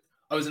fence, but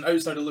I was an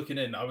outsider looking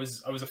in. I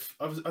guess I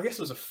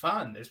was a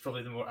fan. Is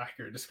probably the more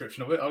accurate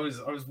description of it. I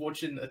was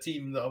watching a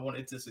team that I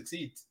wanted to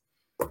succeed.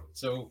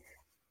 So,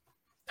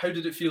 how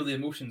did it feel, the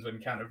emotions, when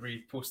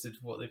Canterbury posted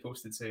what they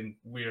posted saying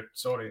we're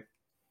sorry?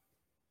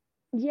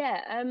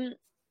 Yeah.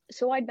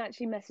 So I'd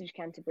actually messaged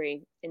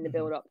Canterbury in the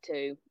build up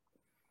to,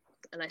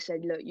 and I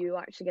said, look, you're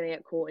actually going to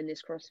get caught in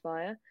this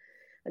crossfire.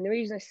 And the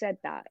reason I said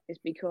that is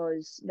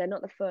because they're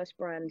not the first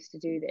brands to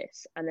do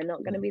this, and they're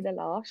not going to be the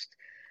last,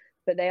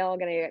 but they are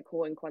going to get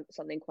caught in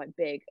something quite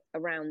big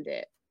around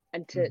it.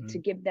 And to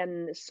give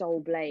them the sole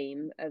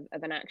blame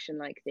of an action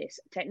like this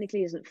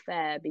technically isn't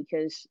fair,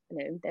 because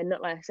they're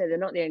not, like I said, they're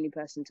not the only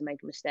person to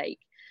make a mistake.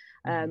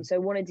 So I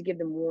wanted to give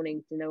them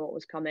warning to know what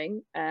was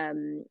coming.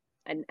 And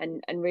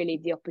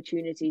really the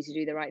opportunity to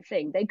do the right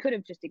thing. They could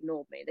have just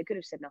ignored me. They could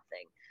have said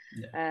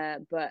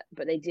nothing. But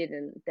they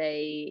didn't.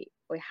 We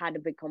had a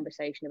big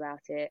conversation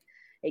about it.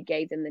 It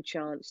gave them the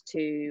chance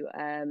to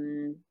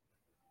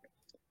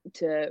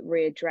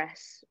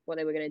readdress what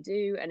they were going to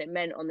do, and it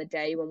meant on the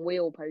day when we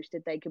all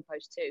posted, they could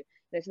post too.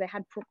 So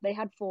they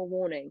had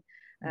forewarning.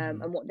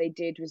 And what they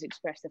did was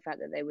express the fact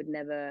that they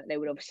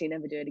would obviously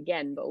never do it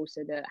again, but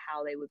also that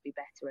how they would be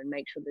better and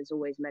make sure there's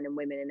always men and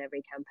women in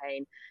every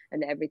campaign,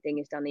 and that everything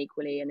is done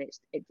equally and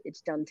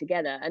it's done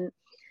together. And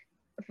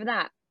for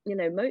that,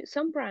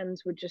 some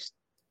brands would just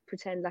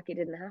pretend like it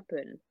didn't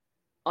happen.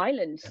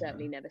 Island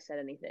certainly never said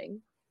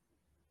anything.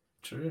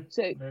 True.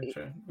 So very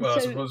true. Well, I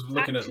suppose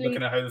looking at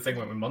how the thing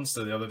went with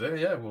Munster the other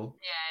day, we'll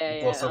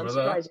gloss over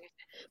that.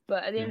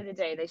 But at the end of the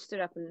day, they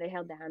stood up and they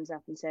held their hands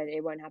up and said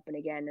it won't happen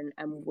again,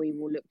 and we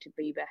will look to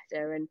be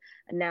better. And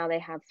now they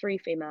have 3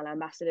 female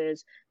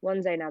ambassadors.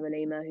 One's Zainab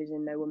Alima, who's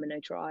in No Woman No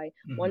Try.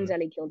 One's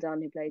Ellie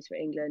Kildan, who plays for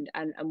England,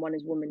 and one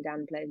is Woman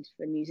Dan, plays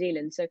for New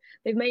Zealand. So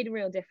they've made a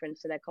real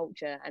difference to their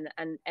culture.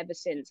 And ever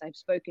since, I've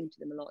spoken to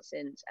them a lot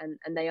since, and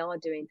they are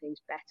doing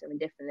things better and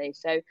differently.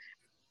 So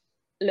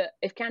look,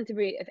 if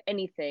Canterbury, if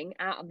anything,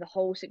 out of the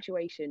whole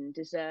situation,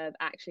 deserve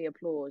actually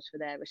applause for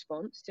their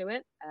response to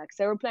it, because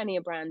there are plenty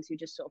of brands who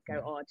just sort of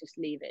go, "Oh, just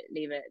leave it,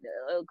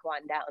 it'll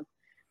quieten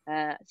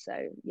down."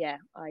 So yeah,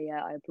 I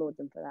applaud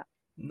them for that.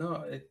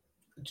 No, do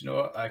you know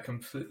what? I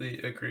completely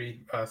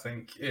agree. I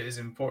think it is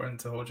important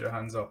to hold your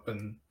hands up,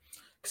 and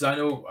because I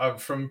know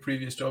from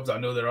previous jobs, I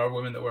know there are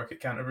women that work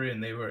at Canterbury,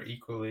 and they were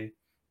equally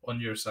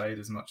on your side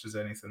as much as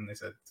anything. They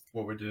said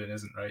what we're doing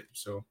isn't right,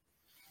 so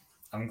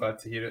I'm glad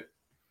to hear it.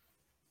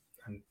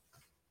 And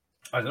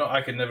I don't know,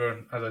 I could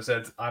never, as I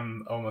said,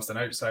 I'm almost an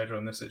outsider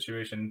on this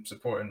situation,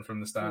 supporting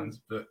from the stands,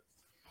 but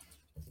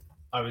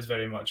I was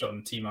very much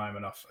on Team I'm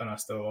Enough, and I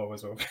still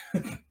always will.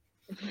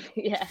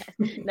 Yeah,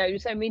 no,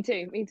 so me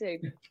too.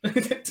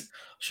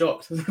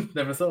 Shocked.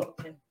 Never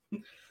thought.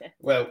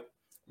 Well,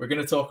 we're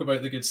going to talk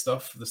about the good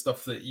stuff, the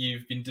stuff that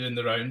you've been doing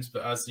the rounds,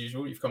 but as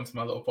usual, you've come to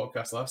my little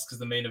podcast last, because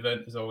the main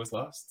event is always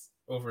last,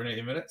 over in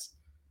 80 minutes.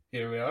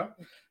 Here we are.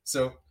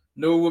 So,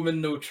 No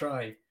Woman No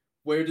Try.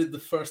 Where did the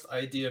first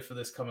idea for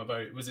this come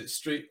about? Was it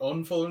straight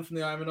on following from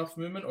the I'm Enough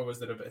movement, or was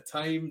there a bit of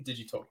time? Did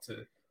you talk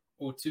to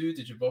O2?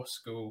 Did your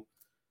boss go,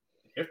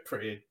 you're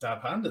pretty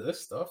dab hand at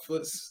this stuff,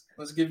 let's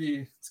give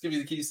you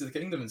the keys to the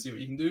kingdom and see what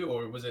you can do?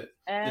 Or was it,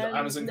 did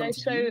Amazon come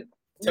to you?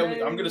 Tell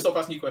me. I'm going to stop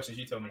asking you questions,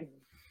 you tell me.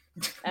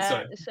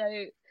 So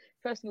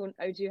first of all,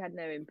 O2 had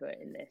no input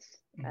in this.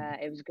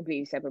 It was a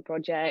completely separate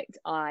project.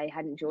 I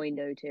hadn't joined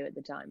O2 at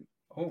the time.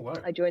 Oh wow.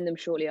 I joined them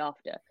shortly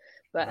after,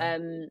 but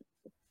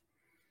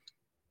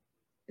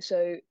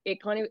so it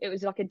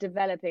was like a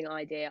developing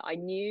idea. I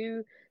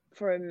knew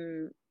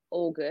from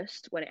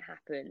August when it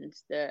happened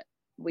that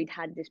we'd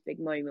had this big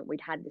moment, we'd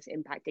had this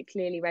impact. It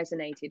clearly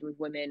resonated with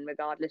women,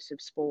 regardless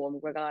of sport,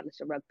 regardless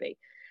of rugby,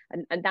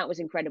 and that was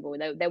incredible.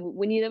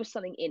 We knew there was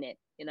something in it,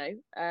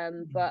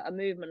 but a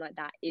movement like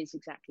that is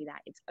exactly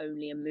that. It's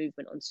only a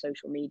movement on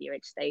social media.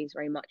 It stays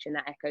very much in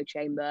that echo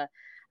chamber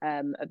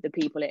of the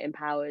people it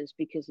empowers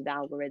because of the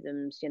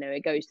algorithms.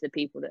 It goes to the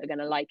people that are going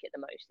to like it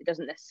the most. It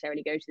doesn't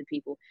necessarily go to the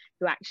people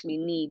who actually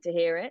need to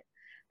hear it.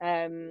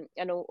 And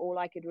all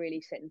I could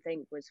really sit and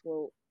think was,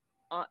 well,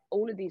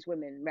 all of these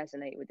women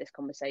resonate with this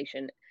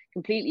conversation,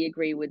 completely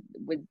agree with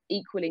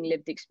equaling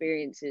lived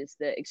experiences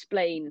that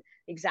explain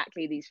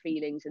exactly these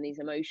feelings and these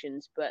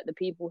emotions. But the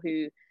people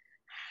who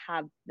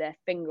have their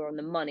finger on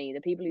the money,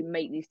 the people who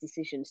make these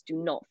decisions, do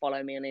not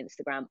follow me on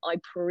Instagram. I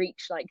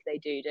preach like they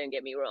do, don't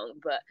get me wrong,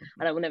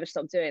 and I will never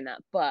stop doing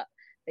that, but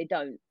they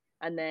don't.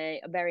 And they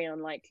are very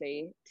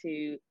unlikely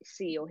to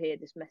see or hear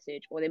this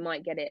message, or they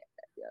might get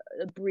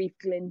a brief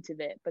glint of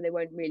it, but they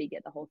won't really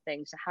get the whole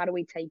thing. So how do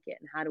we take it,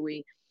 and how do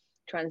we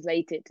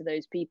translate it to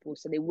those people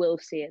so they will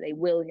see it, they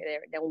will hear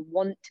it, they'll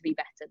want to be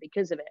better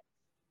because of it.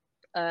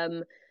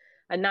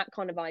 And that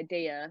kind of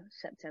idea,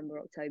 September,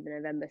 October,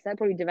 November, so that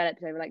probably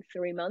developed over like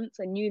 3 months.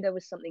 I knew there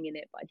was something in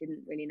it, but I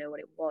didn't really know what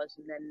it was.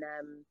 And then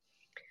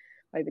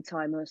over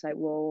time, I was like,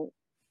 well,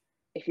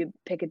 if you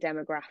pick a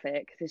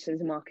demographic, this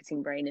is a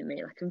marketing brain in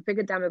me, like, if you pick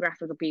a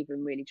demographic of people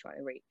I'm really trying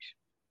to reach,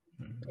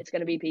 it's going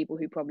to be people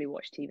who probably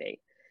watch TV,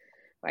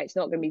 right? It's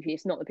not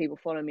the people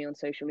following me on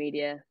social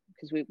media,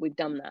 because we've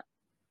done that.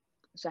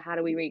 So how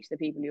do we reach the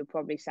people who are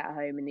probably sat at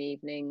home in the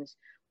evenings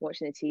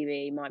watching the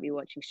TV, might be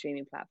watching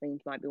streaming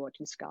platforms, might be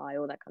watching Sky,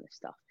 all that kind of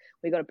stuff?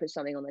 We've got to put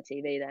something on the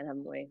TV then,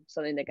 haven't we?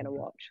 Something they're going to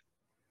watch.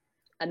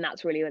 And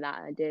that's really where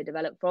that idea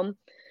developed from.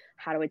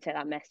 How do we take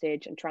that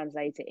message and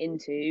translate it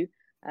into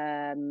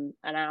an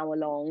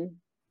hour-long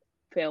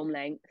film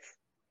length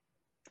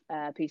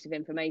piece of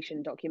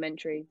information,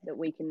 documentary that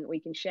we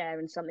can share,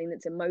 and something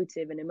that's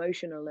emotive and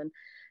emotional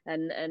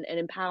and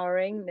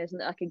empowering. There's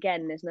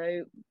there's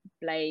no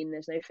blame,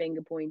 there's no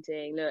finger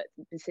pointing. Look,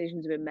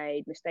 decisions have been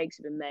made, mistakes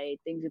have been made,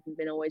 things have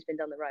always been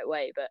done the right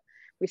way, but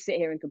we sit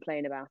here and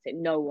complain about it.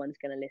 No one's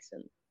going to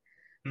listen.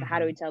 So how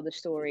do we tell the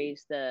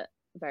stories that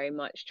very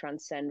much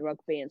transcend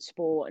rugby and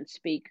sport and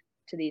speak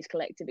to these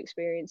collective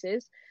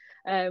experiences,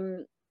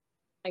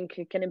 and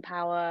can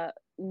empower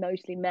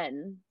mostly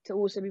men to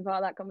also be part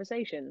of that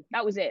conversation?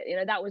 That was it.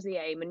 That was the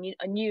aim. And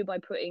I knew by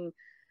putting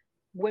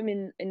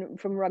women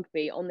from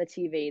rugby on the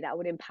TV, that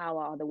would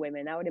empower other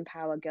women, that would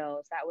empower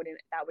girls, that would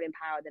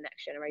empower the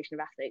next generation of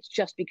athletes,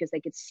 just because they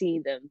could see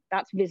them.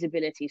 That's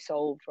visibility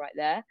solved right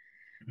there.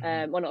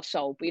 Well, not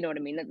solved, but you know what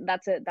I mean.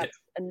 That's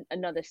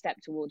another step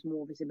towards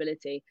more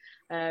visibility.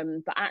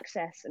 But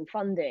access and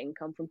funding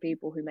come from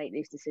people who make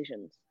these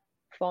decisions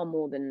far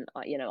more than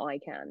I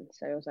can.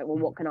 So I was like, well,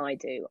 what can I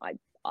do?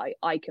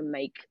 I can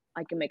make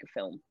a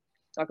film.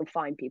 So I can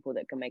find people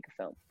that can make a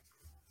film.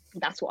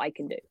 That's what I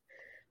can do.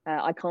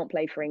 I can't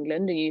play for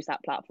England and use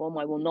that platform.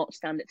 I will not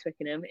stand at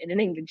Twickenham in an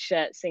England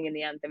shirt singing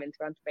the anthem in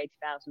front of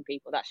 80,000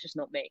 people. That's just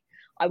not me.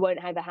 I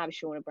won't ever have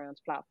Shauna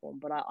Brown's platform,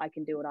 but I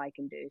can do what I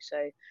can do.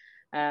 So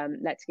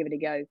let's give it a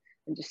go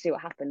and just see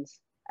what happens.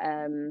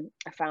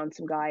 I found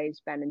some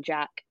guys, Ben and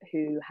Jack,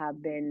 who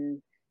have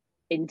been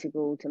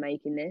integral to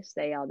making this.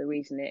 They are the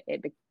reason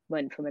it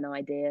went from an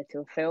idea to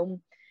a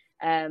film.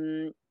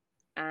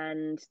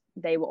 And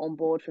they were on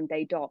board from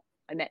day dot.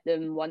 I met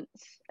them once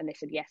and they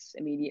said yes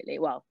immediately.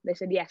 Well, they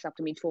said yes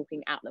after me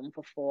talking at them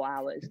for 4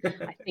 hours.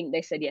 I think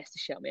they said yes to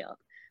shut me up,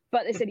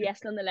 but they said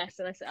yes nonetheless.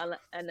 And I said,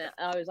 and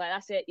I was like,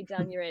 that's it, you're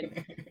done, you're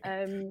in.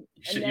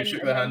 You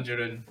shook the hand,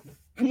 you're in.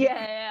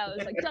 Yeah, I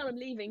was like, done, I'm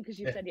leaving because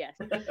you said yes.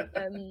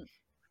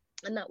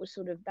 And that was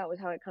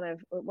how it kind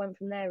of went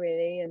from there,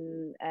 really.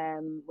 And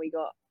we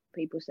got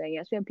people saying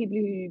yes. We had people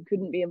who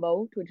couldn't be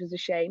involved, which was a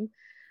shame.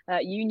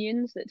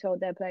 Unions that told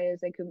their players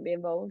they couldn't be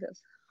involved. That's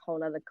a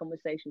whole other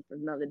conversation for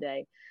another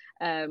day.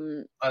 I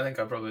think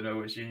I probably know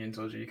which union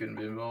told you couldn't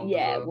be involved.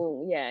 Yeah,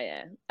 well,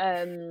 yeah.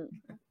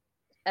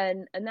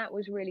 And that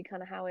was really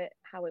kind of how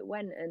it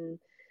went, and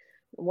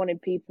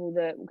wanted people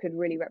that could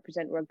really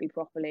represent rugby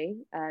properly,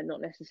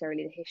 not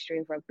necessarily the history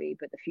of rugby,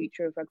 but the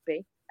future of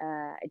rugby.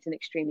 It's an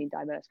extremely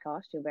diverse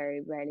cast. You'll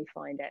very rarely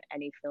find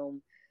any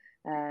film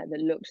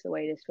that looks the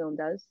way this film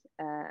does,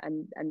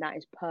 and that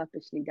is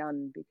purposely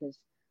done because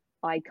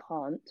I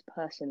can't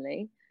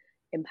personally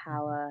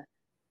empower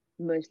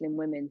Muslim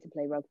women to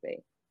play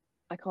rugby.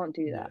 I can't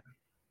do that,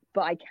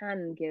 but I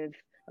can give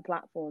a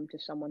platform to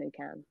someone who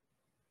can.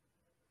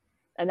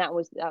 And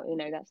that's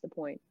the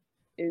point.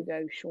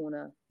 Ugo,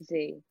 Shauna,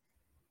 Z,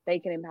 they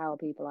can empower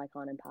people I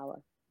can't empower.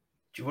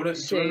 Do you want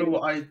to know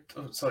what I?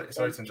 Oh, sorry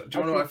to interrupt. Do you want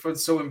to know what I found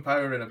so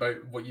empowering about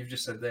what you've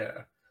just said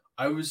there?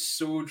 I was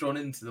so drawn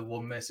into the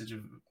one message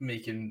of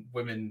making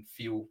women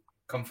feel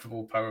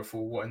comfortable,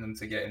 powerful, wanting them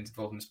to get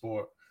involved in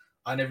sport.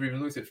 I never even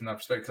looked at it from that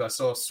perspective because I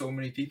saw so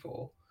many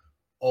people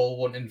all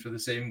wanting for the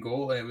same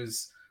goal, and it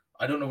was,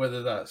 I don't know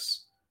whether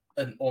that's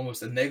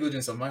almost a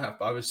negligence on my half,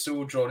 but I was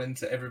so drawn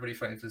into everybody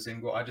fighting for the same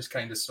goal. I just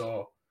kind of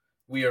saw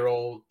we are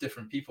all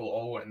different people,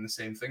 all wanting the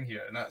same thing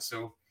here, and that's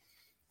so.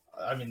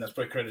 I mean, that's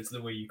probably credit to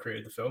the way you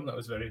created the film. That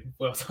was very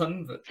well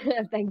done. But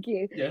thank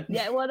you.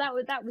 Yeah. Well, that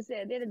was it.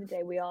 At the end of the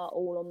day, we are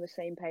all on the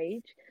same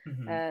page.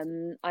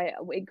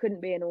 It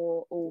couldn't be an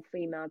all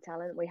female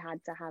talent. We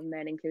had to have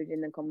men included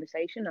in the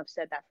conversation. I've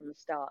said that from the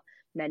start.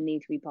 Men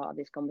need to be part of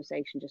this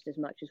conversation just as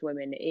much as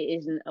women. It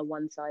isn't a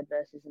one side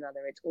versus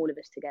another. It's all of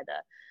us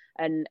together.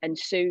 And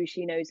Sue,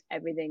 she knows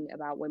everything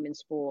about women's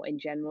sport in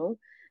general.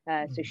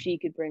 So she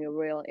could bring a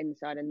real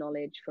insider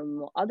knowledge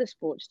from what other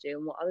sports do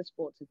and what other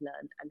sports have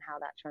learned, and how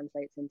that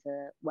translates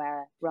into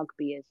where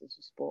rugby is as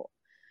a sport,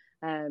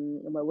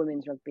 and where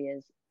women's rugby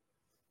is.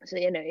 So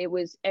it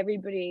was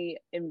everybody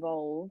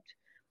involved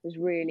was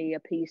really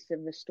a piece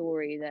of the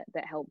story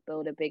that helped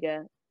build a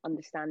bigger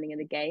understanding of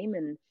the game.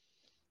 And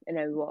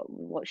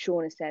what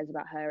Shauna says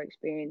about her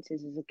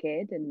experiences as a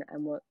kid, and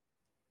what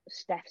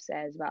Steph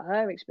says about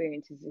her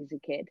experiences as a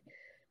kid,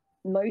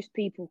 most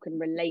people can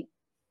relate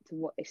to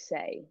what they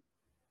say,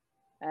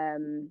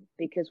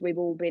 because we've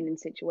all been in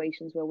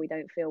situations where we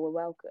don't feel we're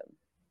welcome.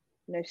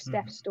 You know,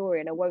 Steph's story,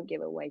 and I won't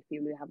give it away for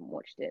people who haven't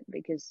watched it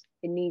because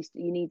you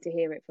need to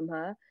hear it from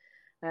her.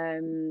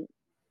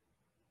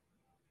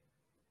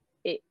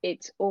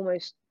 It's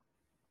almost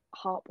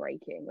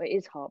heartbreaking. It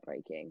is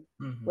heartbreaking.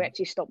 We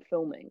actually stopped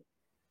filming.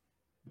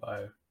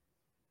 Wow.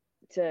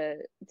 To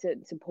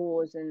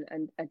pause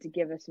and to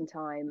give her some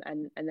time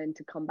and then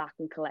to come back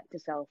and collect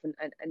herself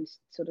and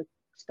sort of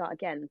start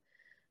again.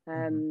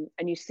 And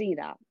you see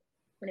that,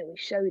 and we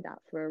show that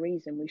for a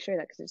reason. We show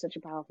that because it's such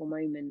a powerful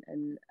moment,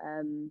 and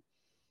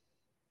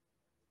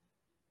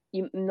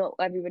not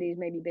everybody's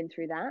maybe been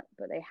through that,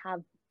 but they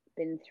have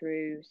been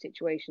through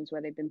situations where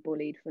they've been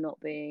bullied for not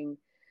being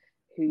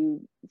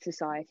who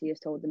society has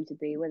told them to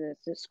be, whether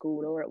it's at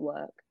school or at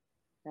work,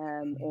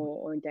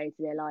 or in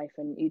day-to-day life.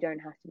 And you don't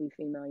have to be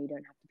female, you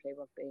don't have to play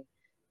rugby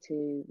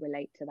to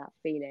relate to that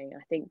feeling.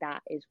 I think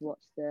that is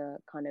what's the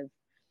kind of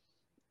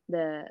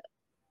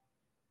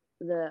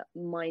the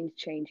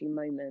mind-changing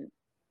moment.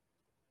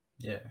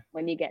 Yeah.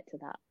 When you get to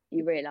that,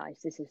 you realise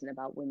this isn't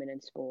about women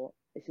in sport.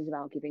 This is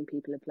about giving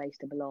people a place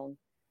to belong.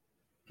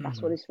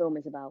 That's what this film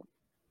is about.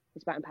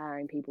 It's about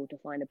empowering people to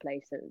find a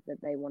place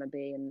that they want to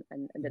be and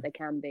that they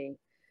can be,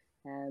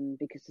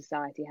 because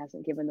society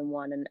hasn't given them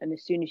one. And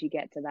as soon as you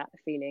get to that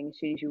feeling, as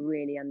soon as you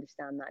really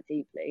understand that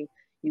deeply,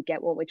 you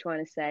get what we're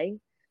trying to say.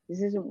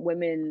 This isn't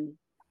women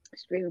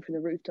screaming from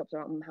the rooftops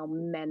about how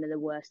men are the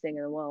worst thing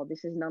in the world.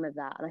 This is none of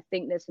that. And I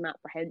think there's some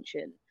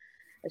apprehension,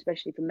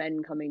 especially for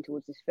men coming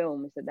towards this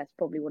film, is that that's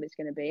probably what it's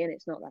going to be. And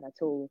it's not that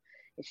at all.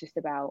 It's just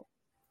about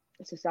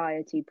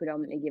society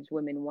predominantly gives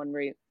women one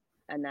route,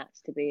 and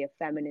that's to be a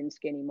feminine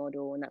skinny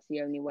model, and that's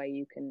the only way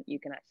you can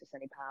access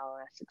any power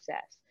or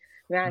success.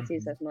 The reality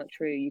is that's not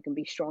true. You can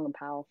be strong and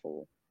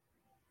powerful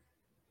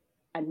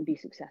and be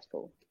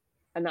successful,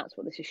 and that's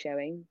what this is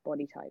showing.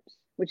 Body types,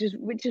 which is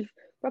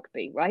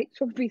rugby, right?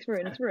 It's rugby through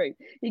and through.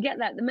 You get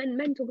that. The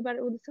men talk about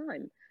it all the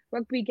time.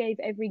 Rugby gave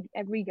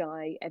every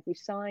guy, every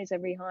size,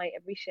 every height,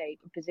 every shape,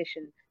 a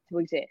position to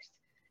exist,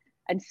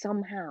 and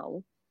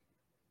somehow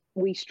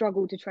we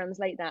struggle to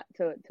translate that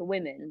to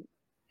women.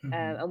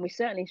 And we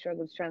certainly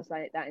struggle to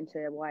translate that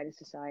into wider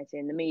society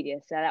and the media.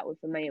 So that was,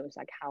 for me, it was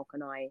like, how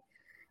can I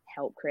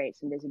help create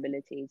some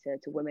visibility to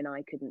women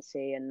I couldn't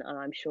see? And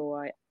I'm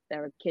sure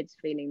there are kids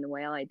feeling the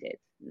way I did.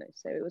 You know?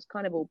 So it was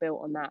kind of all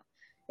built on that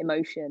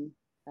emotion.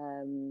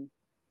 And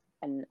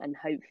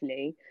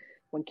hopefully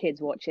when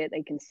kids watch it,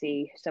 they can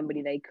see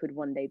somebody they could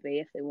one day be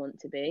if they want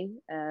to be.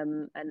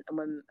 And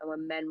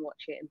when men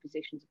watch it in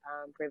positions of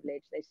power and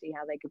privilege, they see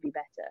how they could be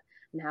better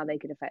and how they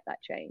could affect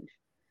that change.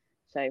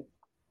 So,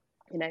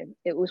 you know,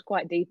 it was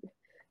quite deep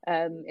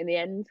in the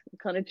end.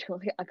 Kind of,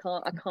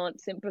 I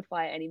can't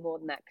simplify it any more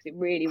than that, because it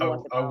really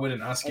was. I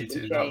wouldn't ask you to.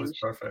 Change. That was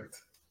perfect.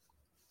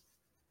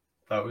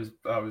 That was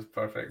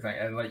perfect.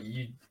 And like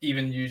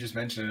you just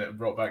mentioned it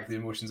brought back the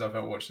emotions I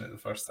felt watching it the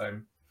first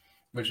time,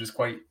 which was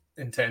quite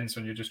intense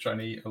when you're just trying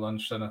to eat a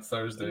lunch on a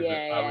Thursday.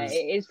 Yeah, it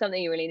is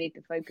something you really need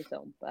to focus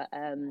on. But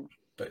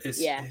I've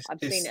seen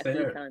it a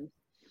few times.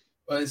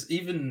 Well, it's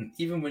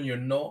even when you're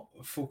not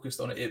focused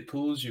on it, it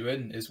pulls you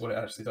in, is what it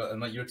actually does.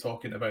 And like you're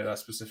talking about that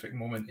specific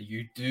moment that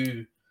you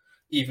do,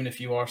 even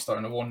if you are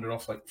starting to wander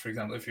off, like for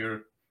example, if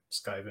you're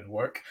skiving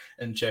work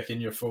and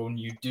checking your phone,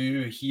 you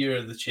do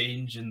hear the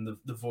change in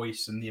the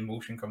voice and the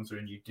emotion come through,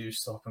 and you do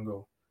stop and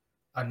go,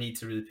 I need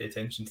to really pay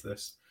attention to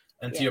this.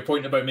 And to your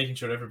point about making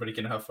sure everybody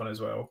can have fun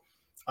as well,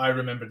 I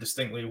remember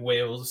distinctly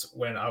Wales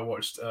when I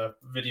watched a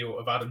video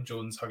of Adam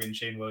Jones hugging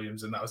Shane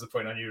Williams, and that was the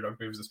point I knew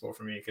rugby was a sport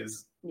for me,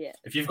 because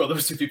if you've got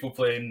those two people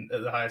playing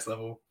at the highest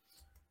level,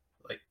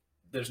 like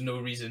there's no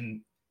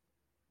reason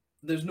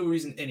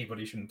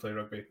anybody shouldn't play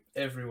rugby.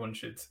 Everyone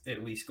should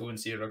at least go and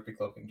see a rugby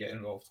club and get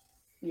involved.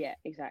 Yeah,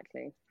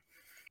 exactly.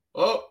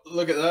 Oh,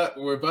 look at that.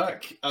 We're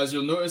back. As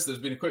you'll notice, there's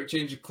been a quick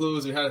change of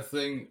clothes. We had a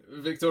thing.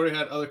 Victoria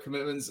had other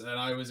commitments, and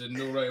I was in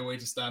no right away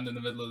to stand in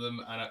the middle of them.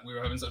 And we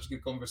were having such a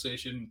good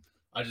conversation.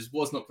 I just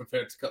was not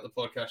prepared to cut the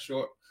podcast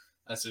short.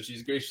 And so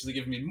she's graciously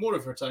given me more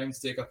of her time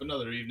to take up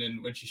another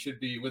evening when she should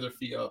be with her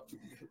feet up,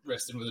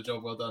 resting with a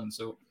job well done.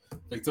 So,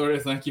 Victoria,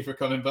 thank you for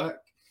coming back.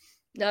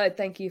 No,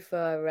 thank you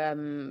for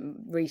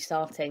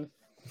restarting.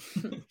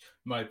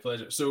 My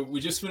pleasure. So we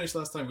just finished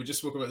last time. We just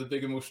spoke about the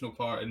big emotional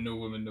part in No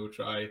Woman, No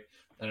Try,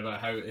 and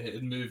about how it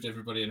had moved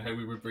everybody and how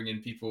we were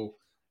bringing people,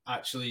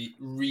 actually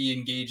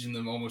re-engaging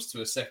them almost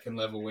to a second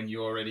level when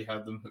you already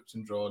had them hooked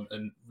and drawn,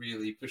 and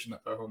really pushing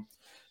that power home.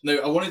 Now,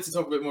 I wanted to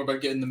talk a bit more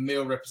about getting the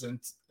male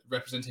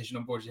representation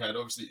on board you had.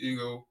 Obviously,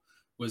 Ugo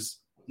was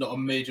not a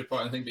major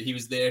part, I think, but he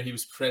was there, he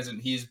was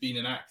present, he has been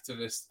an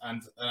activist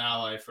and an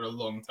ally for a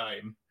long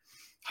time.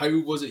 How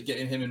was it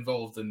getting him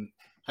involved, and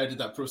how did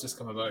that process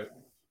come about?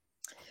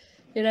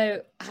 You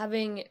know,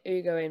 having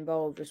Ugo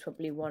involved was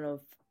probably one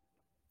of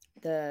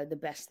the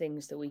best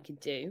things that we could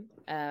do.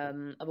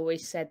 I've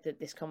always said that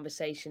this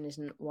conversation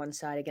isn't one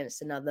side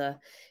against another.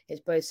 It's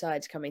both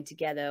sides coming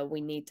together.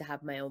 We need to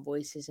have male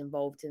voices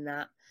involved in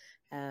that.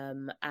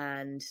 And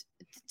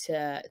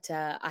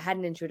I had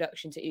an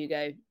introduction to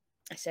Ugo.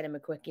 I sent him a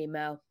quick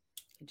email.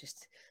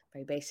 Just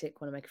very basic,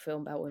 want to make a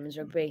film about women's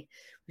rugby,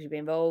 would you be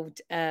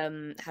involved?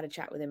 Had a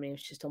chat with him and he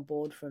was just on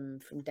board from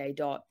day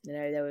dot. You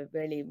know, there were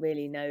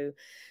really no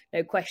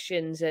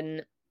questions,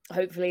 and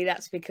hopefully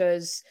that's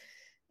because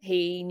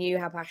he knew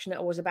how passionate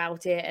I was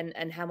about it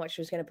and how much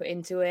I was going to put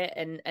into it.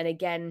 And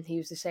again, he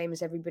was the same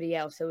as everybody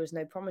else. There was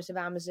no promise of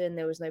Amazon.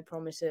 There was no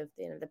promise of,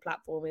 you know, the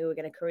platform we were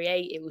going to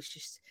create. It was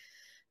just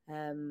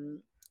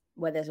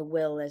where there's a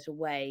will, there's a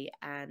way.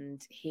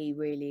 And he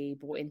really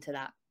bought into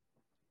that.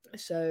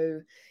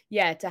 So,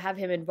 yeah, to have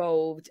him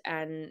involved,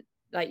 and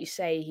like you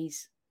say,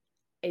 he's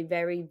a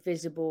very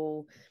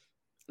visible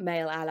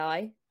male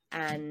ally,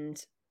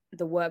 and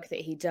the work that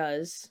he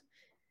does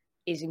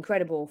is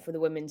incredible for the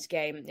women's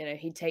game. You know,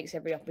 he takes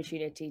every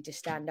opportunity to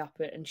stand up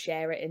and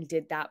share it, and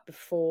did that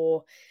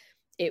before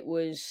it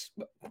was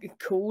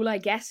cool, I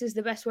guess, is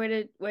the best way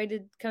to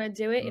kind of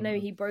do it. You know,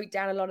 he broke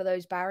down a lot of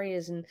those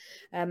barriers and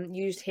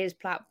used his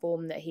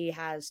platform that he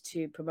has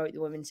to promote the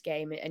women's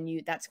game.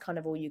 And that's kind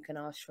of all you can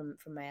ask from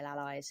male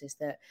allies, is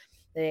that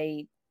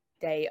they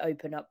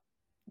open up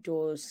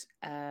doors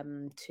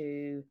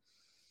to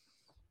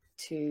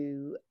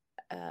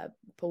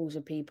pools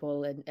of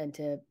people and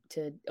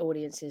to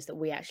audiences that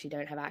we actually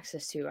don't have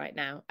access to right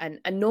now, and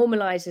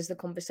normalizes the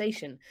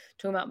conversation,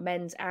 talking about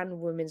men's and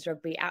women's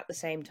rugby at the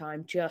same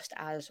time, just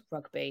as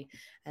rugby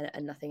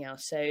and nothing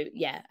else. So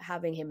yeah,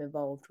 having him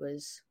involved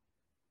was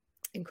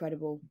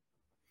incredible.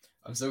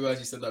 I'm so glad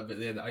you said that bit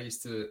there. I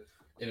used to,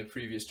 in a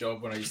previous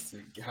job, when I used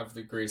to have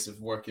the grace of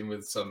working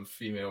with some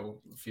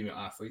female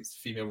athletes,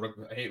 female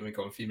rugby. I hate when we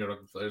call them female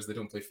rugby players. They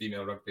don't play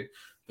female rugby,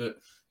 but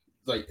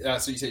like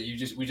that's what you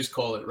say. We just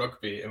call it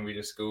rugby, and we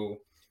just go.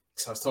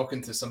 Because I was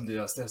talking to somebody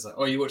else, there was like,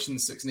 "Oh, you watching the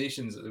Six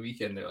Nations at the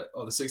weekend?" They're like,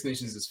 "Oh, the Six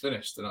Nations is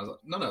finished," and I was like,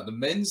 "No, the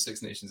men's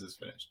Six Nations is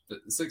finished, but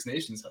the Six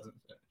Nations hasn't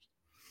finished."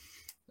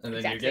 And then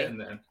exactly. You're getting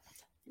there.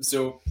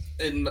 So,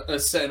 in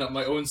setting up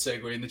my own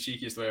segue in the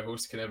cheekiest way a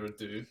host can ever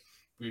do,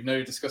 we've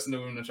now discussed the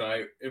women's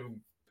try.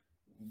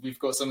 We've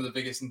got one of the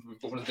biggest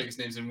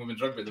names in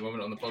women's rugby at the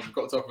moment on the pod. We've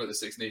got to talk about the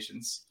Six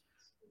Nations.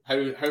 How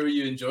are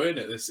you enjoying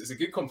it? This is a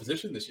good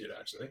competition this year,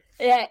 actually.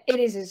 Yeah, it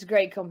is. It's a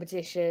great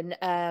competition.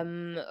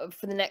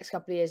 For the next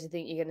couple of years, I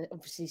think you're going to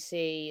obviously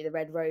see the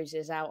Red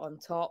Roses out on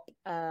top.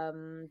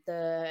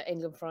 The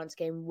England-France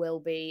game will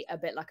be a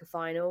bit like a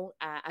final,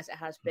 as it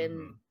has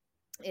been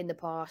in the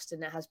past,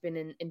 and it has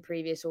been in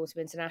previous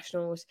autumn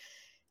internationals,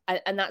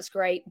 and that's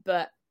great.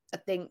 But I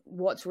think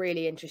what's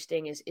really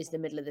interesting is the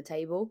middle of the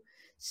table,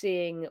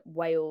 seeing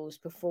Wales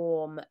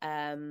perform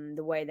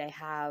the way they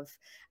have,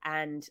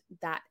 and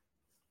that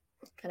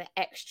kind of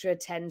extra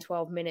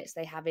 10-12 minutes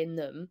they have in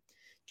them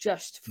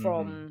just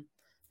from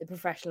the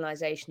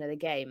professionalization of the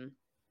game,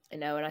 you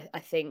know. And I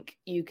think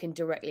you can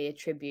directly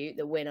attribute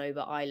the win over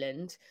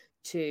Ireland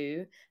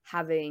to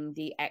having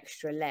the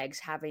extra legs,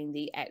 having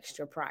the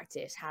extra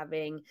practice,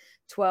 having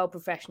 12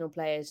 professional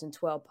players and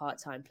 12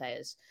 part-time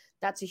players.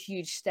 That's a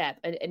huge step.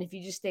 And if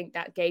you just think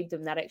that gave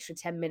them that extra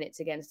 10 minutes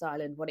against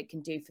Ireland, what it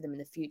can do for them in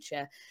the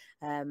future,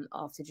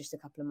 after just a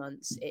couple of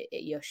months,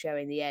 you're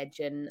showing the edge.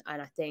 And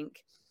I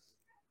think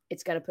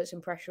it's going to put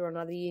some pressure on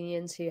other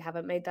unions who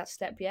haven't made that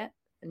step yet,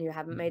 and who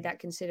haven't made that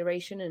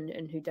consideration,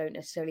 and who don't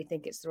necessarily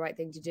think it's the right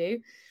thing to do.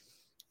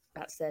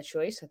 That's their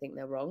choice. I think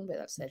they're wrong, but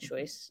that's their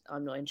choice.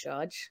 I'm not in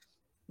charge.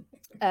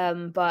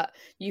 But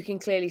you can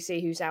clearly see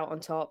who's out on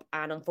top.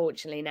 And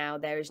unfortunately now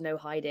there is no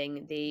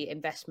hiding the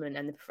investment,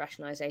 and the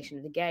professionalization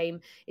of the game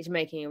is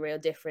making a real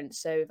difference.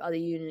 So if other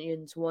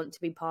unions want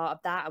to be part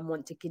of that and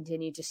want to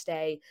continue to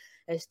stay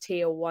as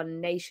tier 1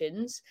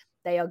 nations,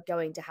 they are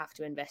going to have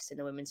to invest in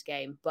the women's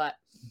game. But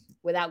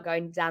without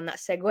going down that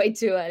segue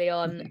too early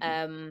on,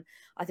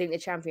 I think the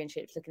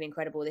championship's looking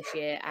incredible this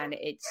year, and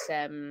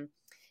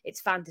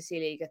it's Fantasy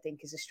League, I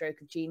think, is a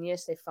stroke of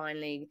genius. They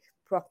finally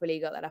properly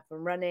got that up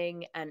and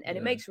running, and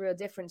it makes a real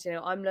difference. You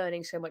know, I'm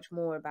learning so much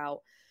more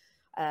about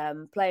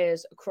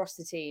players across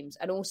the teams,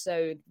 and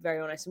also, very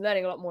honest, I'm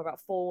learning a lot more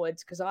about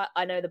forwards, because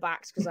I know the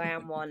backs because I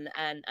am one,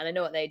 and I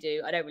know what they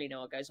do. I don't really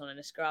know what goes on in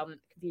a scrum. It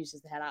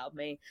confuses the hell out of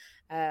me,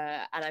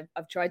 and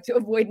I've tried to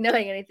avoid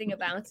knowing anything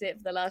about it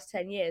for the last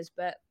 10 years,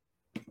 but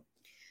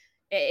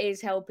it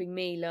is helping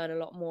me learn a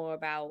lot more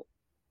about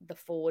the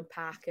forward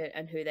pack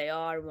and who they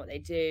are and what they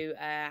do,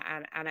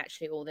 and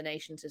actually all the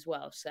nations as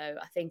well. So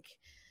I think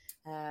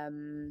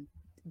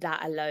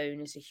that alone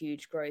is a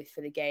huge growth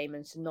for the game,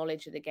 and some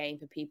knowledge of the game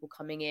for people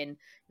coming in.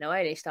 Now, I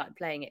only started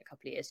playing it a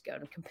couple of years ago,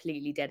 and I'm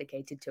completely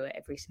dedicated to it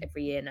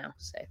every year now.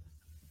 So,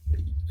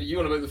 are you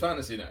on about the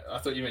fantasy now? I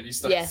thought you meant you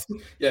started.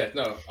 Yeah.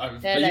 No. Are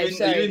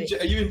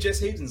you in Jess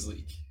Hayden's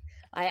league?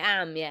 I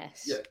am,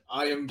 yes. Yeah,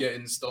 I am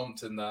getting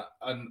stomped in that,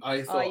 and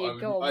I thought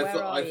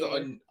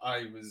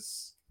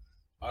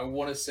I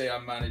want to say I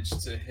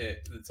managed to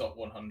hit the top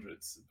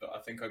 100s, but I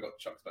think I got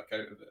chucked back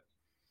out of it.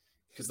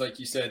 Because, like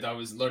you said, I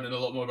was learning a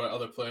lot more about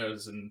other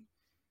players, and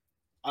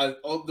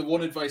the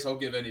one advice I'll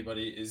give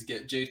anybody is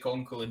get Jade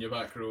Conkle in your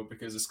back row,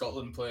 because a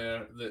Scotland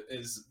player that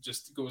is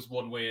just goes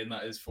one way, and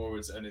that is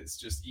forwards, and it's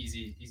just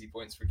easy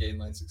points for gain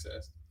line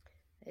success.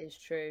 It's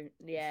true.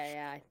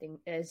 Yeah. I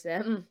think there's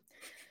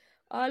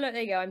Oh, look,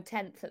 there you go. I'm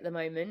 10th at the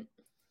moment.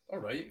 All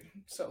right,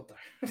 settle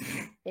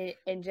down.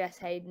 in Jess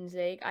Hayden's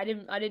league. I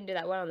didn't do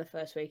that well on the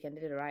first weekend.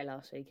 I did all right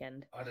last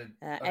weekend. I did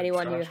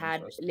Anyone who trash on the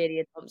had first.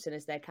 Lydia Thompson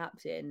as their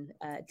captain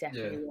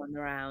definitely Yeah. won the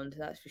round,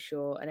 that's for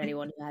sure. And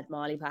anyone who had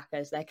Marley Packer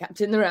as their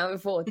captain the round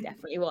before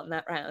definitely won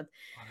that round.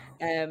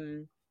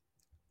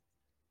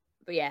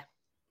 But yeah,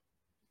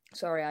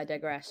 sorry, I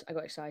digress. I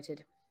got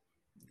excited.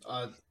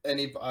 I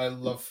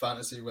love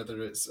fantasy,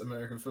 whether it's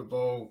American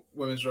football,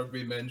 women's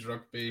rugby, men's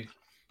rugby,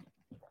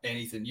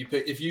 anything. You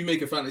pick, if you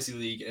make a fantasy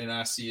league and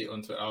I see it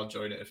on Twitter, I'll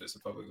join it if it's a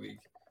public league.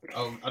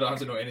 I don't have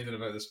to know anything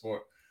about the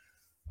sport.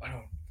 I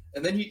don't.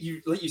 And then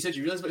you like you said,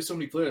 you realize about so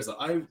many players.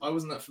 Like I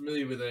wasn't that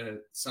familiar with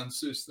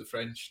Sansus, the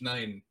French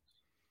nine.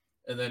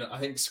 And then I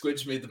think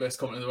Squidge made the best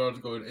comment in the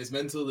world going, it's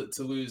mental that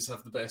Toulouse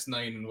have the best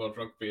nine in world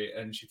rugby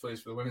and she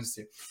plays for the women's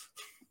team.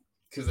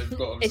 Because they've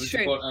got obviously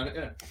it's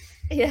true.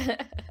 Yeah.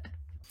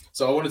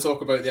 So I want to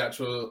talk about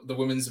the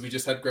women's. We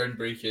just had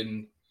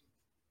groundbreaking.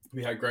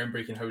 We had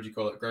groundbreaking. How would you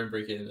call it?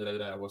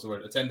 Groundbreaking. What's the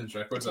word? Attendance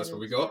records. That's what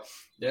we got.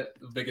 Yeah,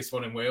 the biggest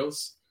one in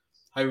Wales.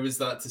 How was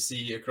that to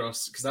see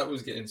across? Because that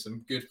was getting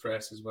some good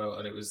press as well,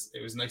 and it was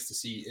nice to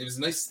see. It was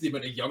nice to see the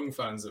amount of young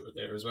fans that were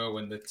there as well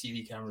when the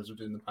TV cameras were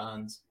doing the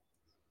pans.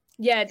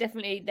 Yeah,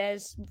 definitely.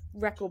 There's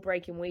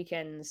record-breaking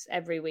weekends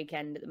every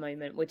weekend at the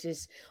moment, which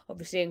is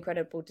obviously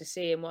incredible to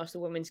see. And whilst the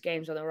women's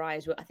game's on the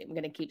rise, I think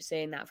we're going to keep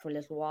seeing that for a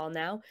little while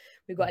now.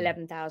 We've got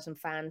 11,000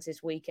 fans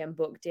this weekend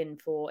booked in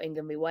for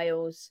England v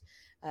Wales.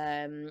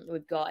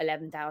 We've got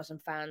 11,000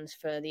 fans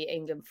for the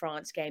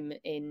England-France game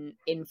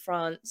in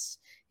France,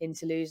 in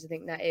Toulouse, I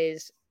think that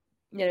is.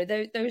 You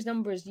know, those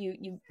numbers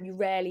you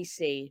rarely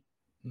see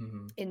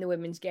in the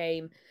women's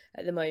game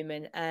at the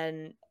moment.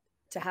 And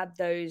to have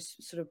those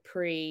sort of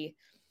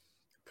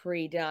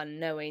pre-done,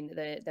 knowing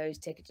that those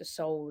tickets are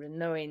sold and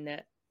knowing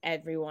that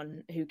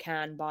everyone who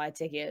can buy a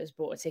ticket has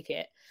bought a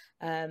ticket,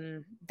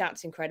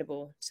 that's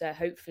incredible. So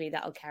hopefully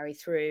that'll carry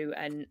through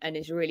and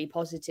is really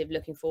positive,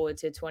 looking forward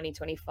to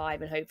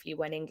 2025. And hopefully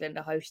when England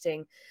are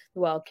hosting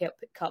the World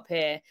Cup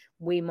here,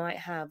 we might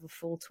have a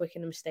full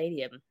Twickenham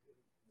stadium.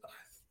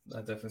 I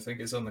definitely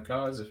think it's on the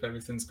cards if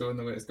everything's going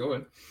the way it's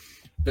going.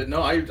 But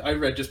no, I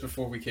read just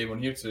before we came on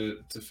here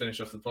to finish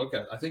off the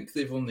podcast, I think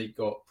they've only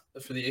got,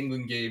 for the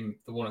England game,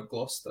 the one at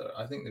Gloucester,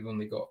 I think they've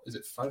only got, is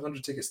it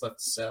 500 tickets left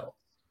to sell?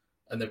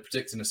 And they're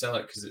predicting a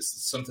sellout because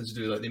it's something to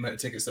do with like the amount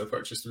of tickets that are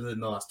purchased within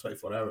the last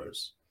 24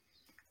 hours.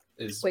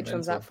 Which mental.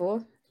 One's that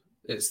for?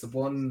 It's the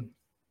one,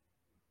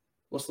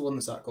 what's the one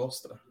that's at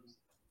Gloucester?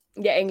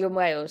 Yeah, England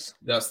Wales.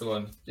 That's the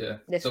one. Yeah,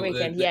 this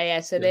weekend.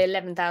 So the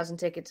 11,000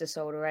 tickets are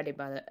sold already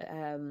by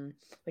the,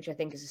 which I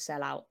think is a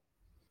sellout.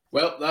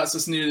 Well, that's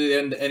us near the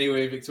end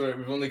anyway, Victoria.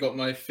 We've only got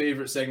my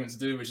favourite segment to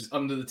do, which is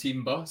Under the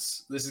Team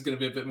Bus. This is going to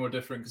be a bit more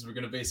different because we're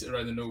going to base it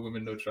around the No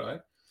Women, No Try.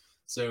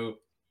 So,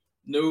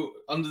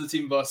 Under the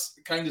Team Bus,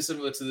 kind of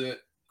similar to the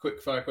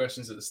quick fire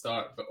questions at the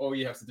start, but all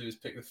you have to do is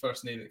pick the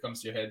first name that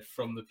comes to your head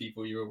from the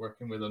people you were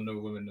working with on No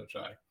Women, No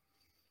Try.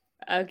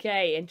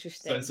 Okay,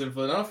 interesting. Sounds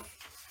simple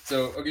enough.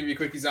 So I'll give you a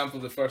quick example.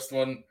 The first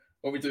one,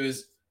 what we do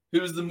is,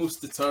 who was the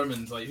most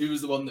determined? Like, who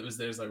was the one that was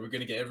there? It's like, we're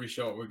going to get every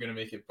shot. We're going to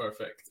make it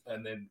perfect.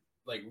 And then,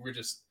 like,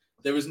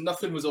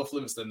 nothing was off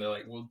limits then. They're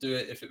like, we'll do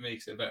it if it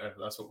makes it better.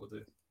 That's what we'll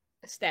do.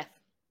 Steph.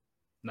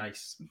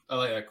 Nice. I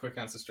like that. Quick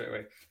answer straight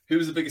away. Who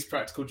was the biggest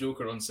practical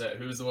joker on set?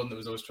 Who was the one that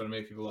was always trying to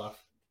make people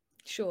laugh?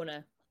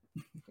 Shauna.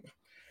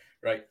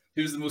 Right.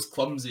 Who was the most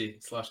clumsy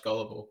 /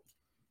 gullible?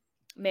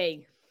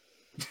 Me.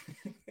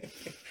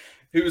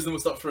 Who was the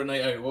most up for a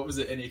night out? What was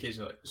it any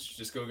occasion like?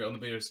 Just go get on the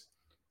beers.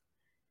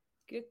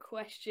 Good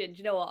question. Do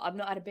you know what? I've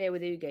not had a beer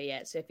with Ugo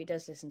yet, so if he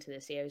does listen to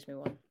this, he owes me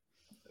one.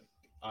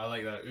 I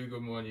like that. Ugo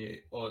Monnier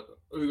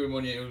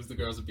owes the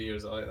girls a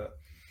beers. I like that.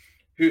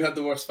 Who had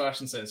the worst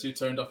fashion sense? Who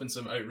turned up in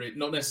some outrage,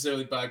 not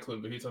necessarily bad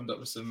clothes, but who turned up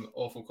with some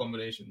awful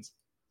combinations?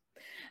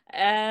 Do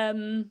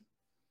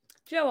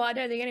you know what? I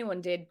don't think anyone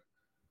did.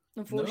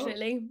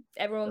 Unfortunately, no.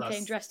 Everyone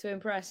came dressed to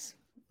impress.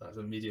 That's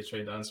a media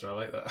trained answer. I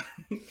like that.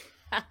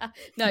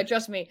 No,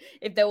 trust me.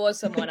 If there was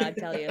someone, I'd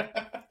tell you.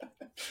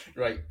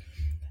 Right.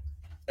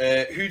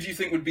 Who do you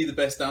think would be the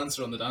best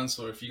dancer on the dance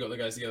floor if you got the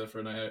guys together for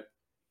a night out?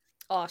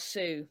 Oh,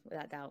 Sue,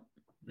 without doubt.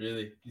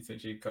 Really? You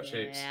think she'd cut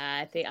shapes?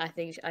 Yeah, I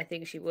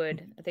think she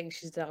would. I think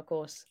she's a dark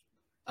horse.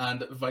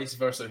 And vice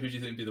versa, who do you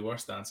think would be the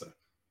worst dancer?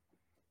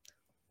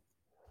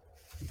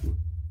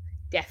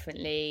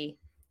 Definitely.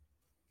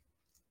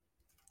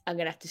 I'm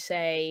gonna have to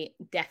say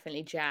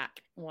definitely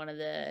Jack, one of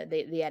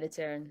the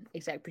editor and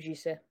exec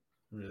producer.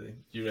 Really?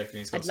 You reckon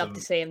he's got I'd love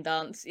to see him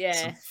dance, yeah.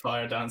 Some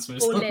fire dance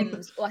moves. All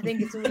limbs. Well, I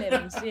think it's all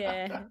limbs,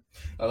 yeah.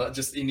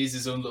 He needs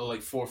his own little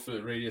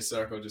 4-foot radius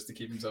circle just to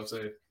keep himself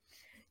safe.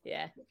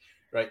 Yeah.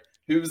 Right.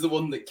 Who was the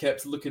one that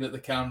kept looking at the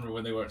camera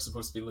when they weren't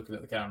supposed to be looking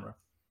at the camera?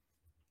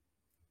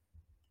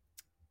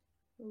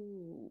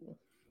 Ooh.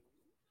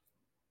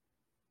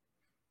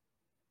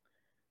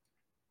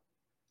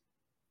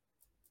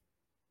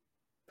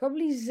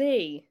 Probably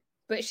Z,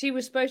 but she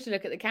was supposed to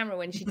look at the camera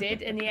when she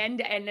did. In the end,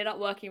 it ended up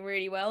working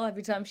really well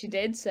every time she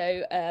did.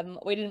 So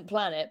we didn't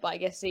plan it, but I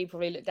guess Z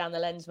probably looked down the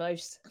lens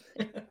most.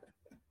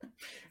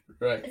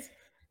 Right.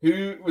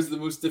 Who was the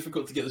most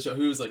difficult to get the shot?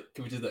 Who was like,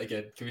 can we do that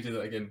again? Can we do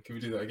that again? Can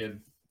we do that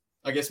again?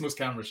 I guess most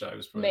camera shy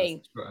was probably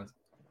Me.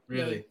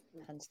 Really?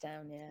 Me. Hands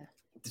down, yeah.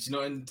 Did you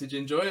not? Did you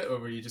enjoy it, or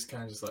were you just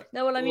kind of just like?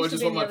 No, well, I'm used to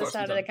being the other part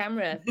side of the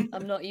camera.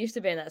 I'm not used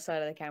to being that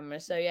side of the camera.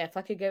 So yeah, if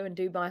I could go and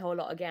do my whole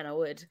lot again, I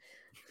would.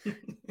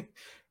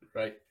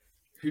 Right.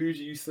 Who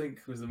do you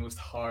think was the most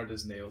hard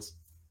as nails?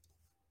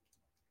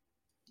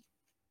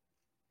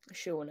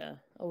 Shauna.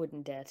 I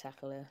wouldn't dare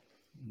tackle her.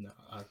 No,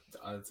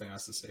 I think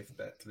that's a safe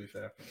bet, to be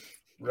fair.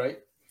 Right.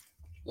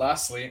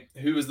 Lastly,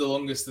 who was the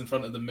longest in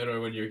front of the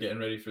mirror when you were getting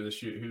ready for the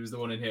shoot? Who was the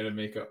one in hair and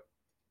makeup?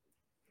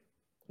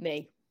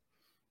 Me.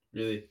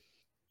 Really?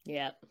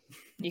 Yeah.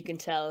 You can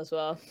tell as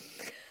well.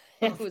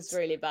 It was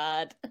really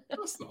bad.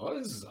 That's not.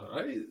 This is all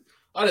right.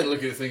 I didn't look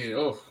at it thinking,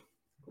 oh,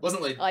 it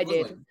wasn't like I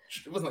did.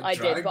 It wasn't I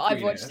like did, but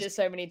I've watched it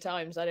so many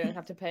times. I don't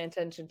have to pay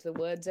attention to the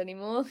words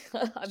anymore.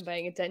 I'm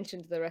paying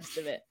attention to the rest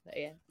of it. But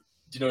yeah.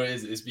 Do you know what it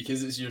is? It's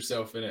because it's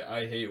yourself in it.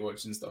 I hate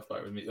watching stuff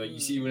back with me. Like you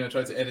see, when I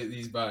try to edit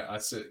these back, I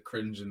sit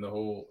cringe in the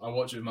whole. I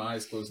watch it with my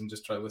eyes closed and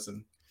just try to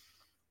listen.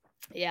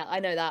 Yeah, I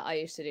know that. I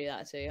used to do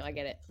that too. I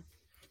get it. Do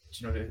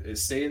you know what it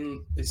is?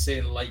 It's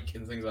saying like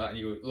and things like that, and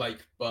you go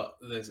like, but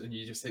this, and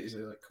you just think,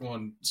 like, come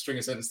on, string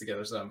a sentence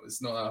together, Sam.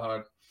 It's not that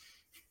hard.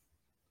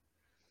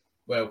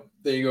 Well,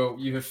 there you go.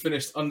 You have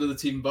finished under the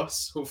team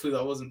bus. Hopefully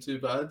that wasn't too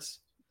bad.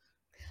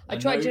 I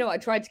tried. You know what? I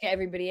tried to get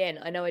everybody in.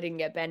 I know I didn't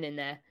get Ben in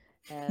there.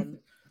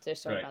 So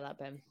sorry Right. about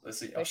that, Ben. Let's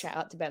see. But shout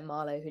out to Ben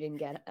Marlowe who didn't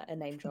get a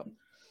name drop.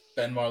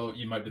 Ben Marlowe,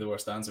 you might be the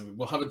worst dancer.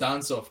 We'll have a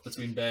dance off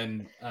between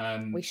Ben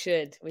and. We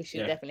should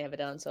Yeah. definitely have a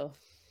dance off.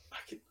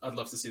 I'd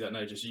love to see that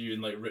now. Just you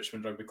and like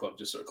Richmond Rugby Club,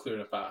 just sort of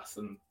clearing a path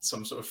and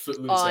some sort of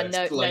footloose. Oh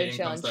no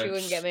chance! She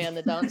wouldn't get me on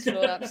the dance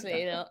floor.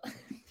 Absolutely not.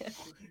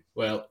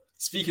 Well,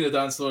 speaking of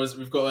dance floors,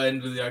 we've got to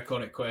end with the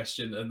iconic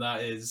question, and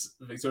that is,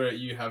 Victoria,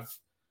 you have.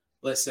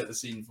 Let's set the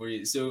scene for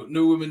you. So,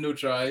 no woman, no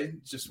try.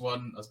 Just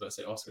one. I was about to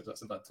say Oscars.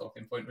 That's a bad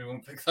talking point. We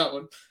won't pick that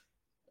one.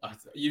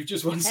 You've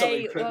just won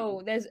something incredible.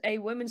 Oh, there's a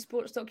women's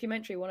sports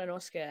documentary won an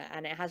Oscar,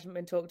 and it hasn't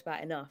been talked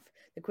about enough.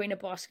 The Queen of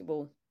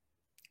Basketball.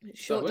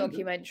 Short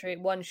documentary.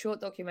 One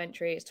short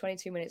documentary. It's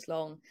 22 minutes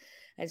long.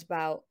 It's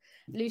about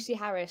Lucy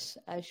Harris.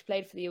 She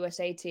played for the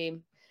USA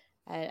team,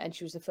 and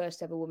she was the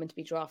first ever woman to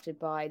be drafted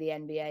by the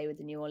NBA with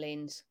the New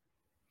Orleans.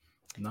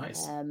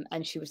 Nice.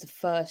 And she was the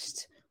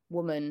first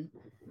woman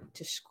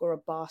to score a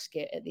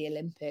basket at the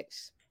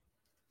Olympics.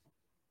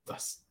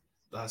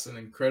 That's an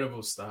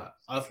incredible stat.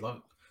 I'd love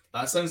it.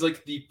 That sounds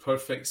like the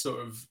perfect sort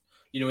of,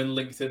 in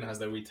LinkedIn has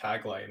their wee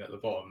tagline at the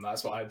bottom.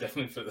 That's what I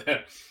definitely put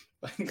there.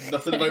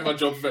 Nothing about my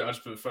job, but I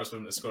just put the first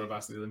woman to score a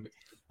basket at the Olympics.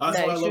 That's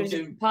why I love she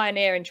was a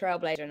pioneer and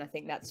trailblazer, and I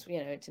think that's,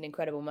 it's an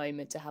incredible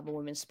moment to have a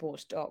women's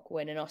sports doc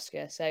win an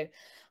Oscar. So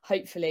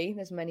hopefully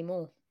there's many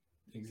more.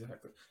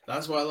 Exactly.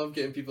 That's why I love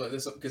getting people like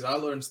this up, because I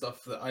learn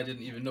stuff that I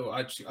didn't even know.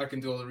 I can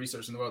do all the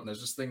research in the world, and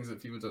there's just things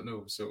that people don't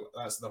know. So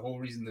that's the whole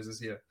reason this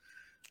is here.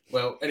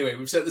 Well, anyway,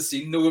 we've set the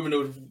scene. No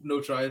women, no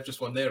try have just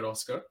won their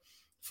Oscar,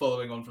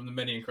 following on from the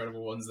many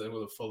incredible ones that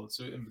will have followed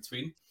suit in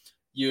between.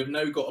 You have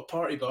now got a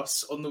party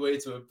bus on the way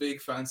to a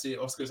big fancy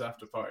Oscars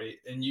after party,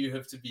 and you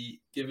have to be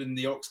given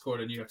the aux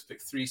cord, and you have to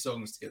pick 3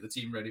 songs to get the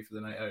team ready for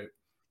the night out.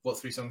 What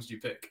 3 songs do you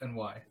pick, and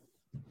why?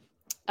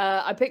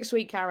 I picked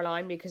Sweet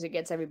Caroline because it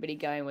gets everybody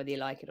going, whether you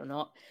like it or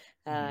not.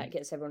 It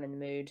gets everyone in the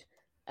mood.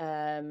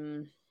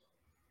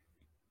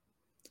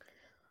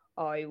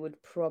 I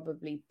would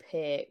probably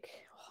pick...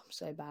 Oh, I'm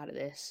so bad at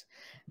this.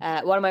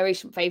 One of my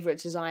recent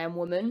favourites is I Am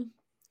Woman.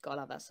 God, I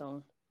love that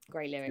song.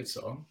 Great lyrics.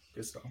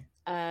 Good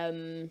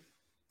song.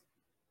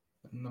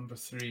 Number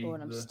 3. Oh,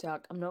 and I'm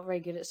stuck. I'm not very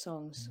good at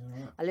songs.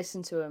 No. I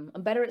listen to them.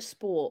 I'm better at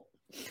sport.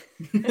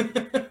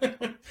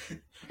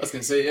 I was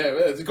going to say,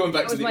 yeah, going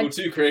back to the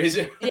O2 craze.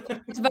 Yeah,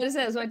 I was about to say,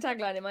 that was my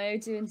tagline in my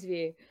O2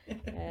 interview.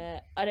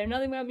 I know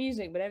nothing about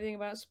music, but everything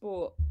about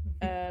sport.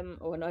 No,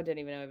 I don't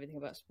even know everything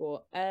about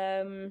sport.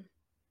 Let's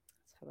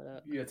have a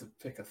look. You had to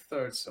pick a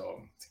 3rd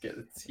song to get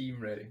the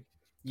team ready.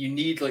 You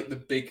need like the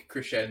big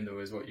crescendo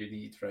is what you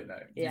need right now.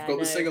 Yeah, you've got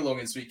the sing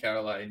along in Sweet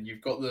Caroline.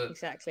 You've got the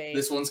exactly.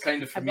 This one's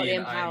kind of for me.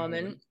 I've got the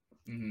empowerment.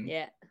 Mm-hmm.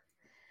 Yeah.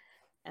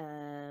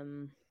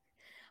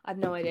 I've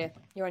no idea.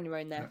 You're on your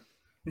own there.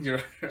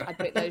 I'd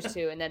pick those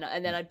 2, and then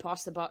I'd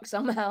pass the buck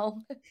somehow.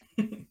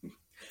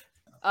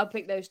 I'll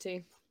pick those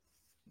 2.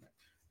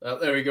 Well,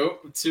 there we go.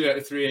 2 out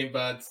of 3 ain't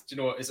bad. Do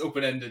you know what? It's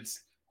open ended.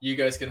 You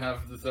guys can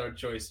have the 3rd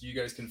choice. You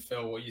guys can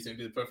fill what you think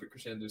would be the perfect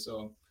crescendo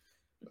song.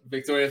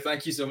 Victoria,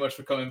 thank you so much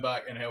for coming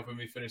back and helping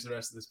me finish the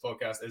rest of this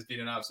podcast. It's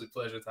been an absolute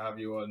pleasure to have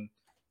you on.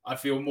 I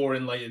feel more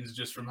enlightened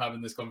just from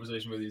having this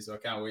conversation with you, so I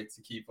can't wait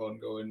to keep on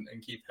going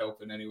and keep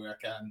helping any way I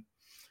can.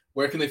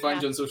 Where can they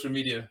find you on social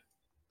media?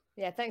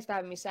 Yeah, thanks for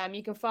having me, Sam.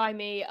 You can find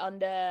me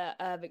under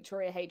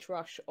Victoria H.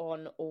 Rush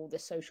on all the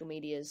social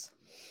medias.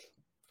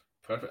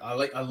 Perfect. I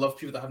love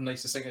people that have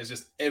nice to sing. It's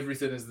just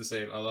everything is the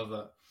same. I love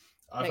that.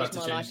 Makes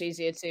my life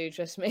easier too,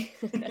 trust me.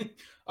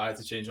 I had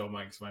to change all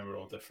mine because mine were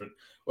all different.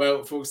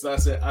 Well, folks,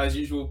 that's it. As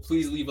usual,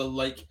 please leave a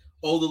like.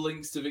 All the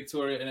links to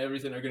Victoria and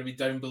everything are going to be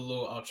down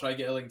below. I'll try to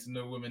get a link to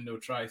No Women, No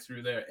Try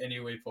through there any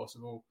way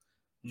possible.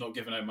 not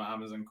giving out my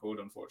Amazon code,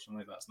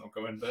 unfortunately. That's not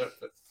going there,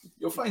 but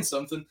you'll find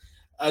something.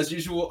 As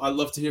usual, I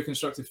love to hear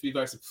constructive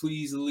feedback, so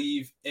please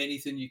leave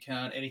anything you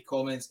can, any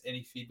comments,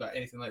 any feedback,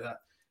 anything like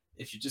that.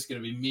 If you're just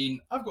going to be mean,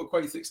 I've got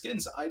quite thick skin,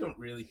 so I don't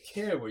really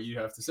care what you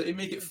have to say.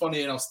 Make it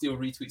funny, and I'll steal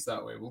retweets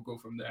that way. We'll go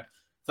from there.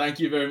 Thank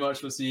you very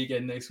much. We'll see you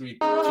again next week.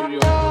 Cheerio.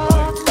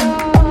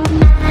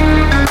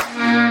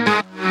 Bye.